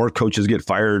year more coaches get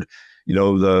fired.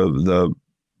 The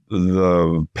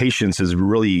patience is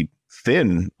really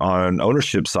thin on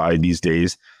ownership side these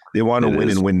days. They want to win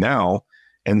and win now.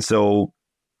 And so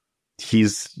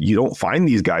you don't find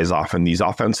these guys often, these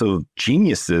offensive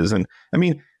geniuses. And I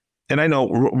mean, and I know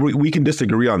we can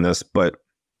disagree on this, but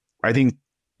I think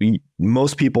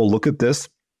most people look at this,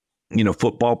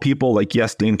 football people, like,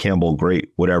 yes, Dan Campbell, great,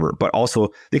 whatever. But also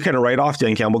they kind of write off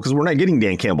Dan Campbell because we're not getting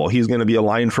Dan Campbell. He's going to be a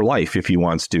Lion for life if he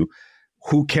wants to.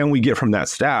 Who can we get from that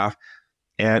staff?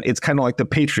 And it's kind of like the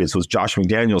Patriots was Josh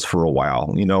McDaniels for a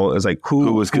while. It's like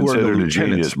who was considered a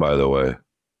genius, by the way.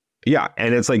 Yeah,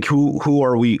 and it's like who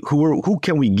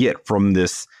can we get from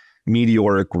this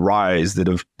meteoric rise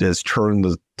that has turned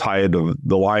the tide of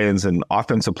the Lions and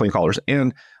offensive play callers,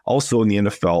 and also in the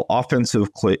NFL offensive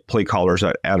play callers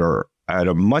at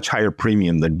a much higher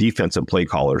premium than defensive play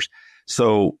callers.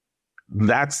 So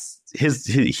that's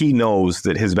he knows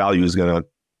that his value is going to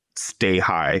stay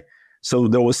high. So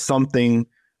there was something,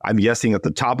 I'm guessing at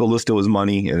the top of the list, it was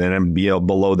money. And then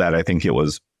below that, I think it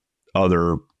was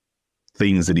other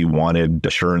things that he wanted,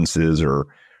 assurances or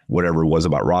whatever it was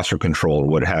about roster control or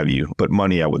what have you. But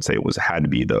money, I would say, had to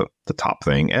be the top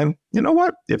thing. And you know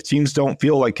what? If teams don't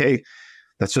feel like, hey,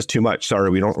 that's just too much.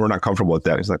 Sorry, we're not comfortable with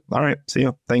that. He's like, all right, see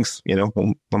you. Thanks.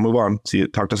 We'll move on. See you.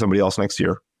 Talk to somebody else next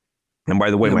year. And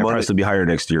by the way, Yeah, my money- price will be higher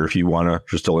next year if if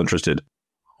you're still interested.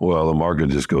 Well, the market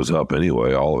just goes up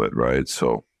anyway, all of it, right?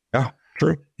 So Yeah,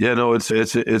 true. yeah, no, it's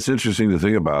interesting to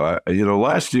think about.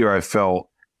 Last year I felt,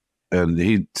 and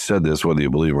he said this whether you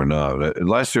believe or not.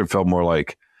 Last year it felt more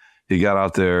like he got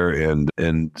out there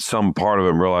and some part of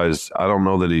him realized, I don't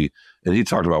know that he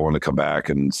talked about wanting to come back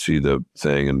and see the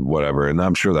thing and whatever. And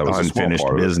I'm sure that was a small Unfinished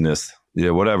part business. of it.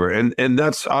 Yeah, whatever. And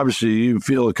that's obviously, you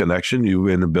feel a connection. You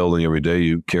in the building every day,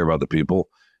 you care about the people,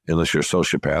 unless you're a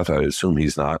sociopath. I assume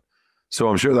he's not. So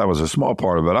I'm sure that was a small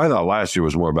part of it. I thought last year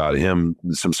was more about him,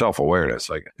 some self-awareness.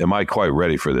 Like, am I quite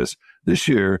ready for this? This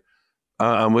year,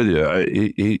 I'm with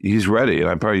you. He's ready,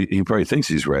 and he probably thinks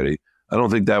he's ready. I don't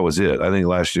think that was it. I think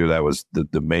last year that was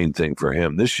the main thing for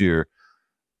him. This year,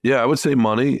 yeah, I would say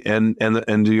money and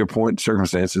to your point,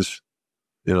 circumstances,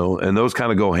 and those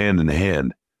kind of go hand in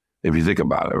hand if you think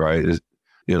about it, right?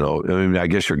 I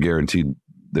guess you're guaranteed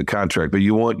the contract, but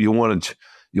you want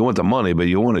the money, but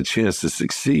you want a chance to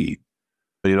succeed.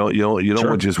 You don't Sure.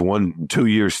 want just 1-2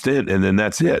 year stint and then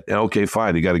that's it. And okay,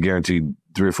 fine, you got a guaranteed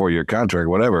 3 or 4 year contract,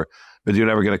 whatever, but you're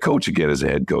never going to coach again as a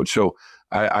head coach. So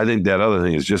I think that other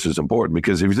thing is just as important,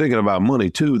 because if you're thinking about money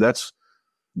too, that's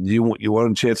you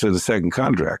want a chance at a second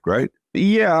contract, right?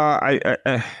 Yeah,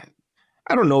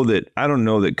 I don't know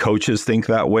that coaches think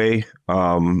that way.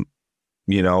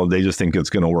 They just think it's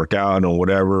going to work out and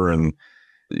whatever, and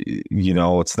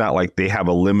it's not like they have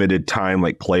a limited time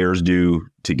like players do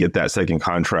to get that second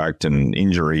contract and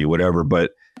injury, whatever.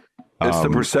 But it's the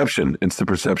perception. It's the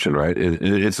perception, right?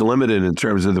 It's limited in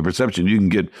terms of the perception. You can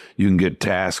get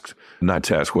not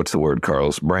tasked. What's the word,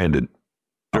 Carlos? Branded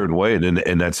certain way,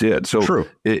 and that's it. So true.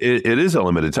 It is a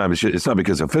limited time. It's not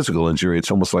because of physical injury. It's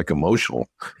almost like emotional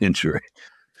injury.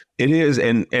 It is,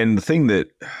 and the thing that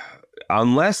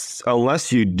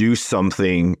unless you do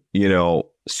something,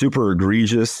 super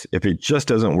egregious, if it just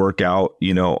doesn't work out,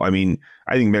 I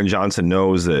think Ben Johnson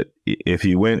knows that if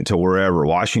he went to wherever,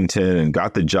 Washington, and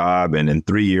got the job, and in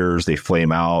 3 years they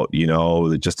flame out,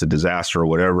 just a disaster or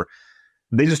whatever,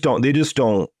 they just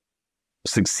don't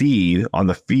succeed on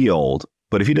the field.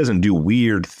 But if he doesn't do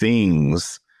weird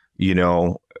things,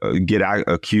 get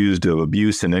accused of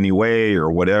abuse in any way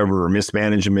or whatever, or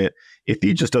mismanagement, if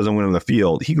he just doesn't win on the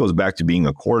field, he goes back to being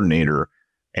a coordinator.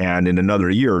 And in another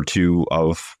year or two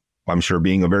of, I'm sure,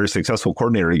 being a very successful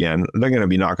coordinator again, they're going to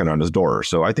be knocking on his door.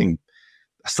 So I think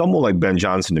someone like Ben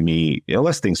Johnson, to me,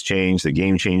 unless things change, the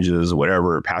game changes,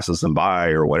 whatever, it passes them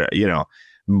by or whatever,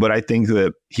 But I think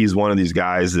that he's one of these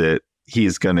guys that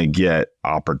he's going to get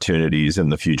opportunities in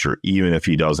the future, even if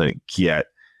he's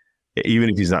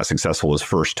not successful his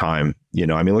first time.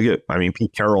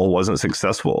 Pete Carroll wasn't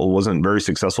very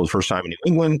successful his first time in New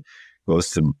England,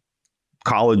 goes to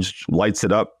college, lights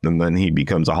it up, and then he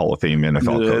becomes a Hall of Fame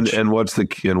NFL coach. And what's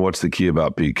the key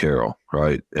about Pete Carroll,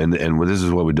 right? And this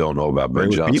is what we don't know about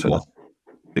Ben Johnson. People.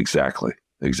 Exactly.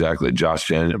 Josh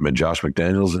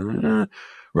McDaniels,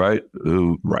 right?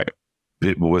 Who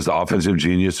was the offensive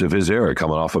genius of his era,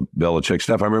 coming off of Belichick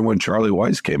stuff. I remember when Charlie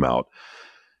Weiss came out,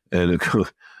 and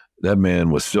that man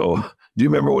was so. Do you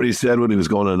remember what he said when he was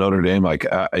going to Notre Dame? Like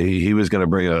he was going to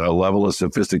bring a level of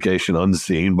sophistication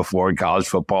unseen before in college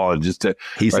football, and he said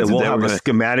we'll have a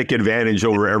schematic advantage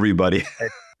over everybody.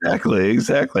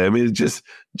 Exactly. I mean,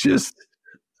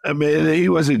 he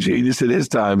was a genius at his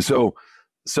time. So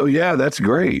yeah, that's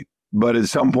great. But at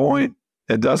some point,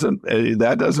 that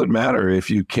doesn't matter if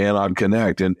you cannot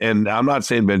connect. And I'm not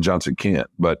saying Ben Johnson can't,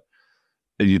 but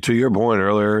to your point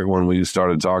earlier when we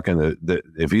started talking, that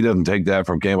if he doesn't take that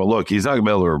from Campbell, look, he's not going to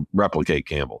be able to replicate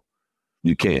Campbell.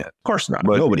 You can't. Of course not.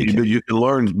 But nobody can. But you can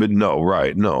learn. But no,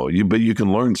 right? No, but you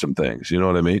can learn some things. You know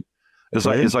what I mean?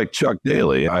 It's like Chuck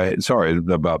Daly. Sorry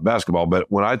about basketball, but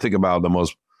when I think about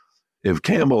if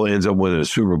Campbell ends up winning a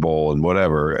Super Bowl and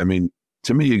whatever, I mean,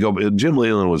 to me, you go. Jim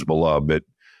Leland was beloved,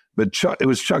 but it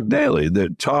was Chuck Daly.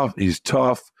 He's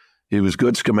tough. He was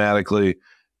good schematically.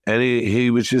 And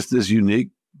he was just this unique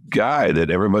guy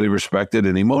that everybody respected,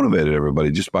 and he motivated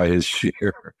everybody just by his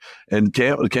sheer. And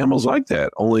Campbell's like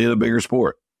that, only in a bigger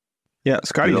sport. Yeah,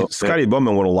 Scotty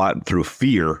Bowman went a lot through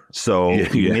fear, so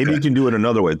maybe you can do it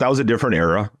another way. That was a different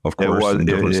era, of course.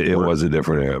 It was a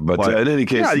different era, but in any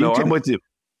case, I'm with you.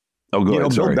 Oh, go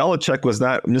ahead. Bill Belichick was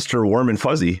not Mr. Warm and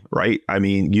Fuzzy, right? I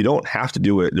mean, you don't have to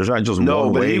do it. There's not just one way.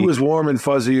 No, but he was warm and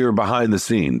fuzzier behind the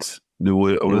scenes. I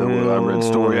read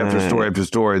story after story after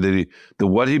story that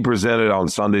what he presented on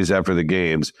Sundays after the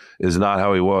games is not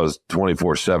how he was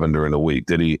 24/7 during the week.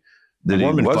 That he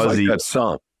was fuzzy, like that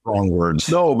some wrong words.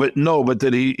 No, but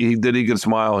that he could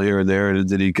smile here and there, and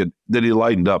that he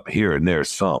lightened up here and there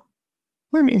some.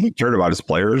 I mean, he cared about his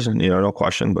players, and no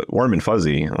question. But warm and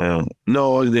fuzzy.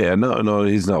 No,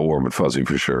 he's not warm and fuzzy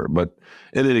for sure. But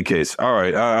in any case, all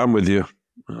right, I'm with you.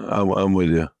 I'm with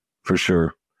you for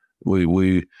sure.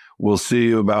 We'll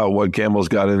see about what Campbell's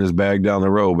got in his bag down the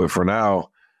road. But for now,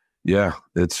 yeah,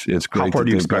 it's great. How far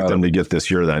do you expect them to get this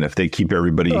year then? If they keep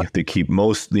everybody, if they keep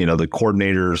most, the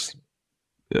coordinators,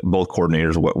 both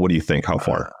coordinators, what do you think? How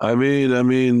far? I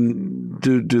mean,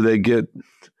 do they get?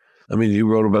 I mean, you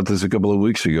wrote about this a couple of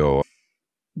weeks ago.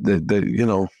 They're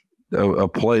a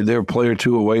player or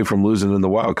two away from losing in the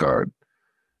wild card.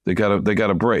 They got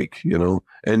a break,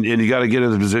 and you got to get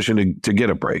in a position to get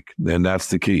a break. And that's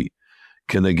the key.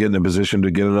 Can they get in a position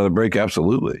to get another break?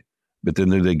 Absolutely. But then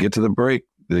do they get to the break?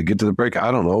 Did they get to the break?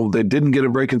 I don't know. They didn't get a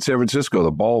break in San Francisco.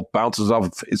 The ball bounces off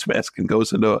a face mask and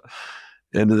goes into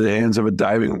the hands of a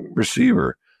diving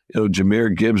receiver.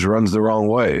 Jahmyr Gibbs runs the wrong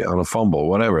way on a fumble,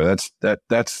 whatever.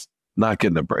 That's not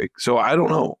getting a break. So I don't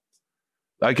know.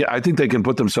 I think they can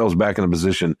put themselves back in a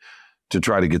position to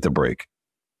try to get the break,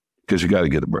 because you got to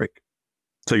get the break.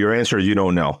 So your answer is you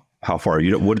don't know how far.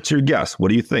 What's your guess? What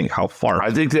do you think? How far?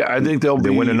 I think they'll they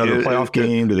win another playoff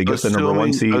game. Do they get the number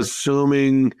one seed?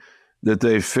 Assuming that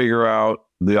they figure out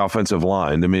the offensive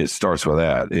line. I mean, it starts with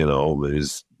that.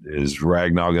 Is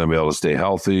Ragnow going to be able to stay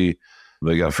healthy?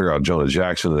 They got to figure out Jonah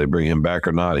Jackson. Do they bring him back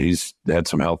or not? He's had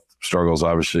some health struggles,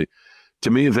 obviously.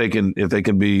 To me, if they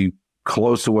can be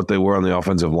close to what they were on the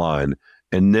offensive line,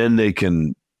 and then they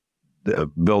can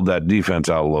build that defense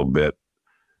out a little bit,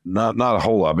 not a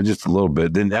whole lot, but just a little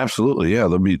bit, then absolutely, yeah,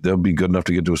 they'll be good enough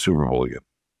to get to a Super Bowl again,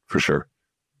 for sure.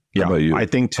 Yeah, how about you? I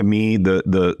think to me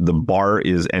the bar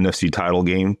is NFC title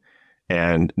game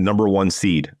and number one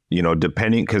seed.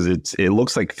 Depending, because it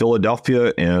looks like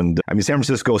Philadelphia and San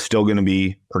Francisco is still going to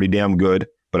be pretty damn good,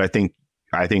 but I think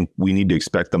we need to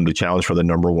expect them to challenge for the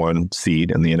number one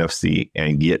seed in the NFC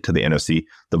and get to the NFC.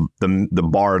 The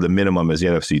bar, the minimum is the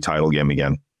NFC title game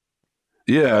again.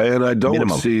 Yeah, and I don't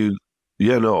minimum. see.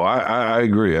 Yeah, no, I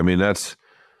agree. I mean, that's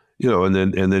and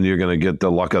then you're going to get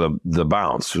the luck of the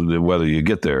bounce, whether you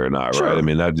get there or not, Sure. right? I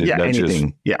mean, that's anything.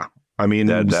 just Yeah. I mean,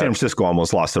 San Francisco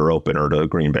almost lost their opener to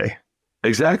Green Bay.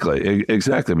 Exactly.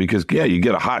 Because, you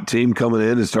get a hot team coming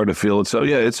in and start to feel it. So,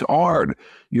 yeah, it's hard.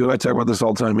 You and I talk about this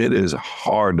all the time. It is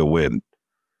hard to win,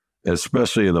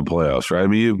 especially in the playoffs, right? I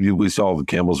mean, we saw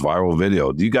Campbell's viral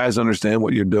video. Do you guys understand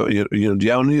what you're doing?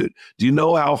 Do you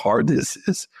know how hard this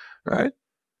is, right?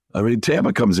 I mean,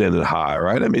 Tampa comes in at high,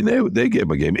 right? I mean, they gave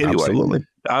them a game. Anyway, absolutely.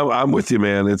 I'm with you,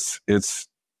 man. They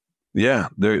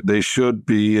should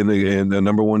be in the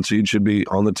number one seed should be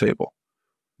on the table.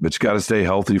 But you got to stay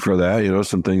healthy for that.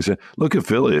 Some things. Look at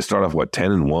Philly. They start off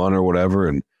 10-1 or whatever,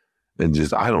 and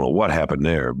just I don't know what happened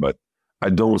there, but I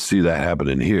don't see that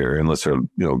happening here unless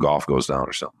golf goes down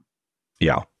or something.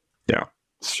 Yeah.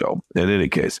 So in any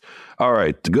case, all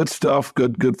right, good stuff.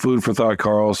 Good food for thought,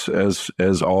 Carlos.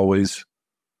 As always,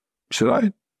 should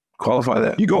I qualify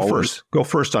that? You go first. Go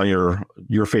first on your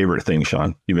favorite thing,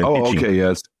 Sean. You've been itching. Okay.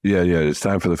 Yes. Yeah. It's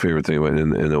time for the favorite thing,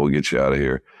 and then we'll get you out of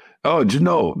here. Oh,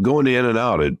 going to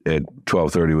In-N-Out at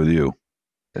 12:30 with you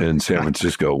in San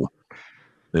Francisco.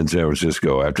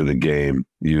 After the game,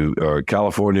 you are a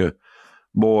California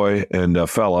boy and a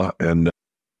fella and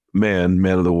man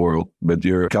of the world. But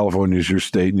California is your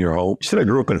state and your home. You said I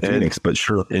grew up in Phoenix, but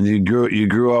sure. And you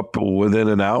grew up with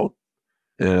In-N-Out,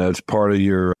 and it's part of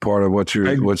what's in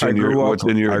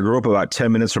your. I grew up about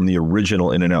 10 minutes from the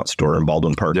original In-N-Out store in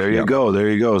Baldwin Park. There you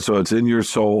go. So it's in your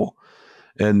soul.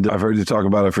 And I've heard you talk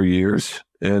about it for years.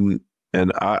 And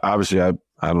obviously, I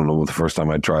don't know what the first time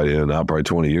I tried In-N-Out, probably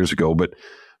 20 years ago. But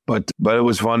it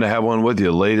was fun to have one with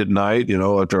you late at night,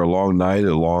 after a long night,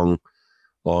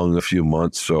 a few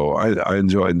months. So I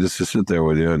enjoyed just to sit there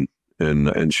with you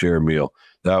and share a meal.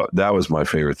 That was my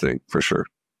favorite thing for sure.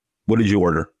 What did you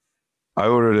order? I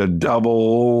ordered a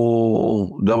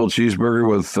double cheeseburger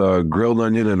with grilled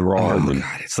onion and raw onion.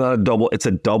 God, it's not a double. It's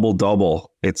a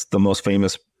double. It's the most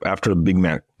famous after the Big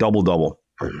Mac. Double. Double.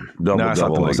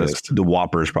 The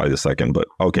Whopper is probably the second, but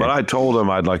okay. But I told them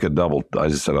I'd like a double. I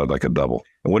just said I'd like a double.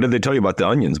 And what did they tell you about the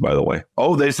onions, by the way?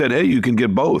 Oh, they said, hey, you can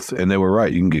get both. And they were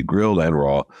right. You can get grilled and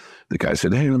raw. The guy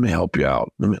said, hey, let me help you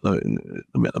out. Let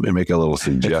me make a little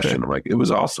suggestion. I'm like, it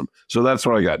was awesome. So that's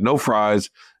what I got. No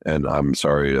fries. And I'm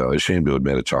sorry, ashamed to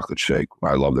admit, a chocolate shake.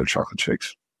 I love their chocolate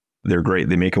shakes. They're great.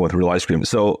 They make it with real ice cream.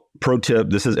 So pro tip,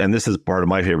 this is part of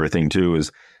my favorite thing too,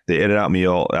 is the In-N-Out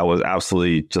meal. That was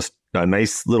absolutely just a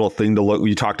nice little thing to look.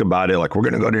 We talked about it. Like, we're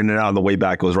going to go to In-N-Out on the way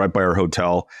back. It was right by our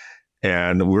hotel.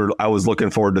 And I was looking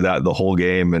forward to that the whole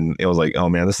game. And it was like, oh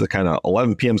man, this is kind of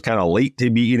 11 p.m. is kind of late to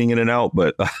be eating In-N-Out,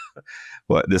 but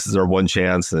this is our one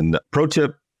chance. And pro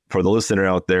tip for the listener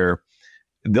out there,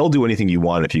 they'll do anything you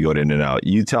want if you go to In-N-Out.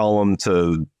 You tell them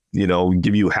to,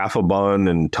 give you half a bun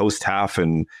and toast half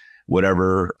and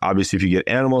whatever. Obviously, if you get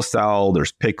animal style,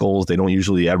 there's pickles. They don't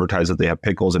usually advertise that they have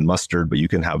pickles and mustard, but you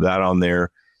can have that on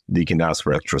there. You can ask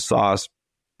for extra sauce.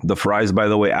 The fries, by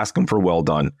the way, ask them for well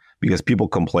done, because people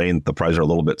complain the fries are a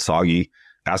little bit soggy.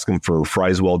 Ask them for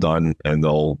fries well done, and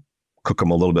they'll cook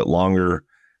them a little bit longer.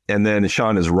 And then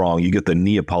Sean is wrong. You get the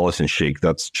Neapolitan shake.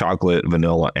 That's chocolate,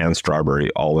 vanilla, and strawberry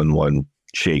all in one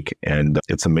shake. And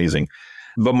it's amazing.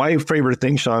 But my favorite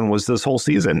thing, Sean, was this whole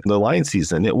season, the Lions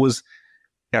season. It was,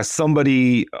 as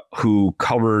somebody who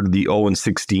covered the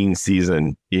 0-16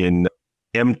 season in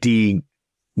empty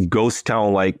ghost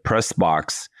town-like press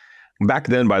box. Back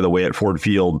then, by the way, at Ford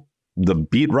Field, the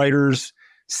beat writers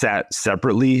sat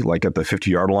separately, like at the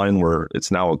 50-yard line where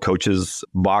it's now a coach's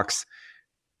box.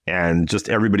 And just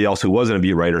everybody else who wasn't a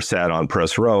beat writer sat on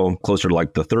press row, closer to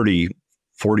like the 30,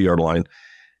 40-yard line.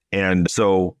 And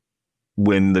so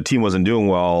when the team wasn't doing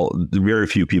well, very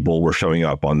few people were showing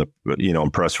up on the,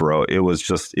 press row. It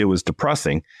was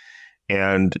depressing.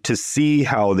 And to see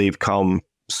how they've come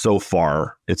so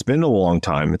far, it's been a long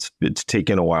time. It's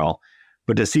taken a while,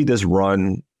 but to see this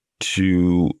run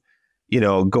to,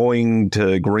 going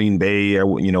to Green Bay,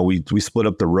 we split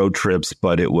up the road trips,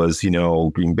 but it was,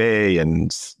 Green Bay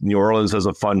and New Orleans was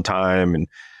a fun time. And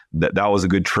that was a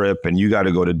good trip. And you got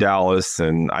to go to Dallas,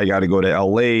 and I got to go to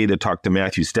LA to talk to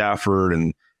Matthew Stafford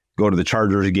and go to the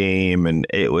Chargers game. And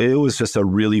it was just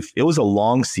it was a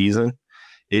long season.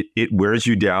 It wears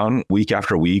you down week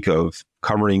after week of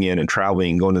covering in and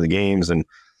traveling, going to the games. And,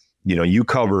 you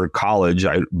cover college.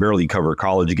 I barely cover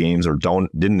college games, or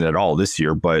didn't at all this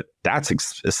year, but that's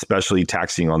especially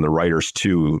taxing on the writers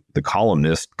too, the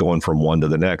columnists, going from one to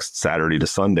the next, Saturday to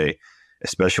Sunday,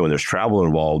 especially when there's travel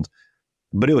involved.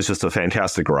 But it was just a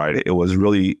fantastic ride. It was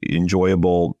really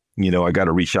enjoyable. I got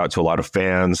to reach out to a lot of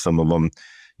fans. Some of them,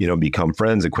 become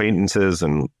friends, acquaintances,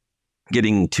 and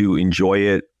getting to enjoy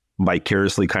it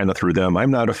vicariously kind of through them.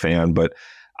 I'm not a fan, but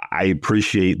I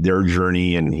appreciate their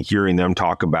journey and hearing them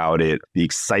talk about it, the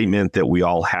excitement that we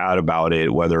all had about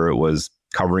it, whether it was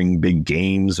covering big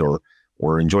games or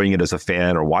enjoying it as a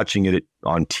fan or watching it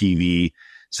on TV.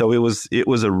 So it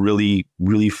was a really,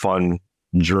 really fun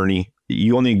journey.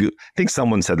 I think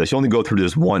someone said this, you only go through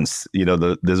this once,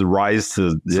 there's a rise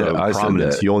to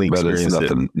prominence. You only experience it.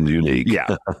 Nothing unique.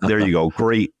 Yeah, there you go.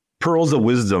 Great pearls of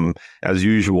wisdom as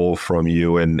usual from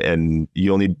you. And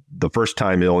the first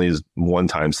time, it only is one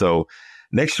time. So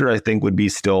next year, I think would be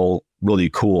still really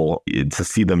cool to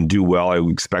see them do well. I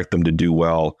would expect them to do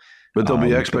well. But there'll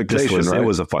be expectation, right? It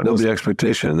was a fun. There'll be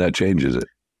expectation, and that changes it.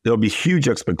 There'll be huge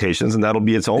expectations, and that'll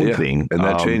be its own thing. And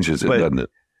that changes it, doesn't it?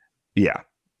 Yeah.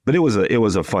 But it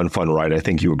was a fun ride. I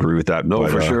think you agree with that. No,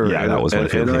 for sure. Yeah, that was my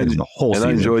favorite thing the whole season.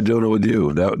 And I enjoyed doing it with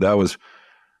you. That was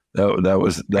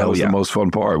the most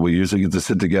fun part. We usually get to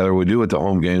sit together. We do it at the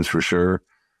home games for sure.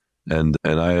 And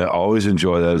I always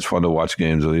enjoy that. It's fun to watch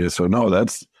games with you. So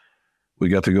we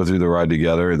got to go through the ride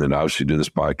together, and then obviously do this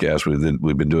podcast.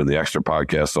 We've been doing the extra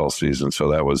podcast all season. So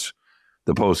that was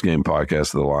the post-game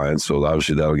podcast of the Lions. So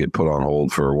obviously that'll get put on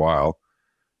hold for a while.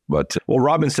 But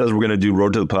Robin says we're going to do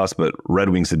Road to the Playoffs, but Red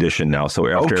Wings edition now. So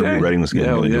after every Red Wings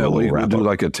game, we'll do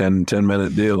like a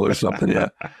 10-minute deal or something. Yeah,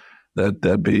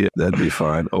 that'd be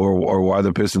fine. Or why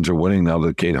the Pistons are winning now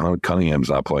that Kate Cunningham's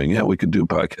not playing. Yeah, we could do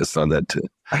podcasts on that too.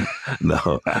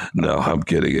 No, I'm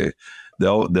kidding. They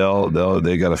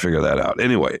got to figure that out.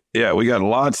 Anyway, yeah, we got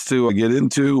lots to get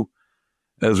into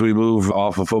as we move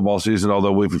off of football season.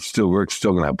 Although we're still going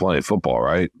to have plenty of football,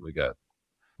 right?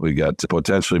 We got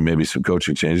potentially maybe some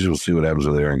coaching changes. We'll see what happens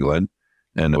with Aaron Glenn.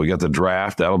 And we got the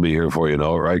draft. That'll be here for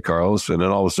right, Carlos? And then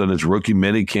all of a sudden it's rookie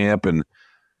mini camp. And,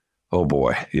 oh,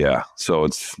 boy, yeah. So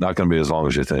it's not going to be as long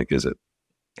as you think, is it?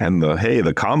 And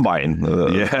the combine.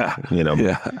 It's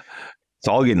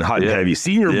all getting hot and heavy.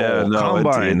 Senior Bowl,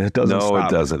 combine. It doesn't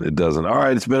stop. It doesn't. All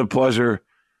right, it's been a pleasure,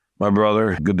 my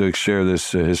brother. Good to share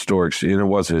this historic season. It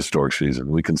was a historic season.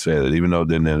 We can say that. Even though it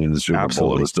didn't end in the Super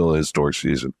Bowl, it was still a historic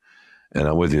season. And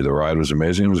I'm with you. The ride was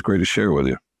amazing. It was great to share with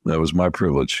you. That was my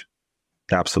privilege.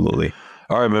 Absolutely.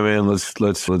 All right, my man. Let's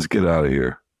get out of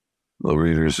here. The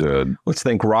readers. Let's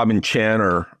thank Robin Chan,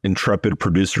 our intrepid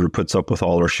producer, who puts up with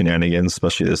all our shenanigans,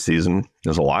 especially this season.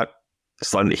 There's a lot.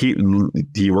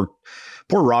 He worked.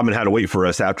 Poor Robin had to wait for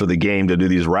us after the game to do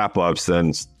these wrap ups,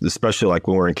 and especially like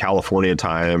when we're in California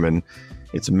time and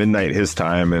it's midnight his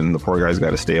time, and the poor guy's got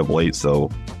to stay up late. So,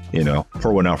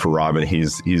 pour one out for Robin.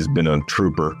 He's been a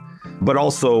trooper. But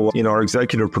also, our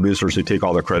executive producers who take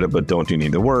all the credit but don't do any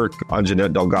of the work,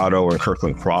 Anjanette Delgado and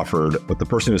Kirkland Crawford. But the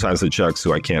person who signs the checks,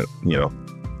 who I can't,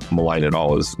 malign at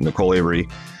all, is Nicole Avery.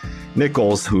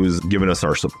 Nichols, who's given us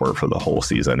our support for the whole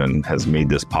season and has made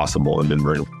this possible and been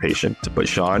very patient. But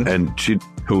Sean,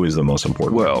 who is the most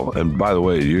important? Well, and by the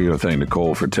way, you're going to thank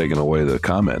Nicole for taking away the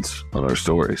comments on our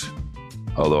stories.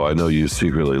 Although I know you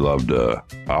secretly loved.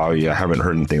 Oh yeah, I haven't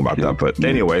heard anything about that. But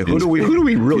anyway, who do we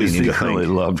really need to thank?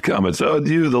 Loved comments. Oh,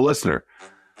 you, the listener,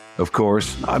 of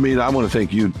course. I mean, I want to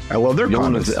thank you. I love their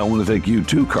comments. I want to thank you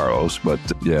too, Carlos. But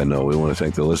yeah, no, we want to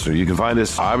thank the listener. You can find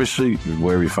us obviously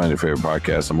wherever you find your favorite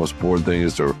podcast. The most important thing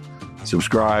is to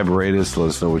subscribe, rate us, let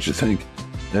us know what you think,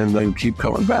 and then keep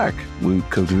coming back.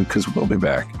 Because we'll be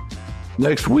back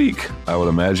next week, I would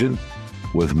imagine,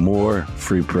 with more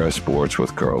Free Press Sports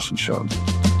with Carlos and Sean.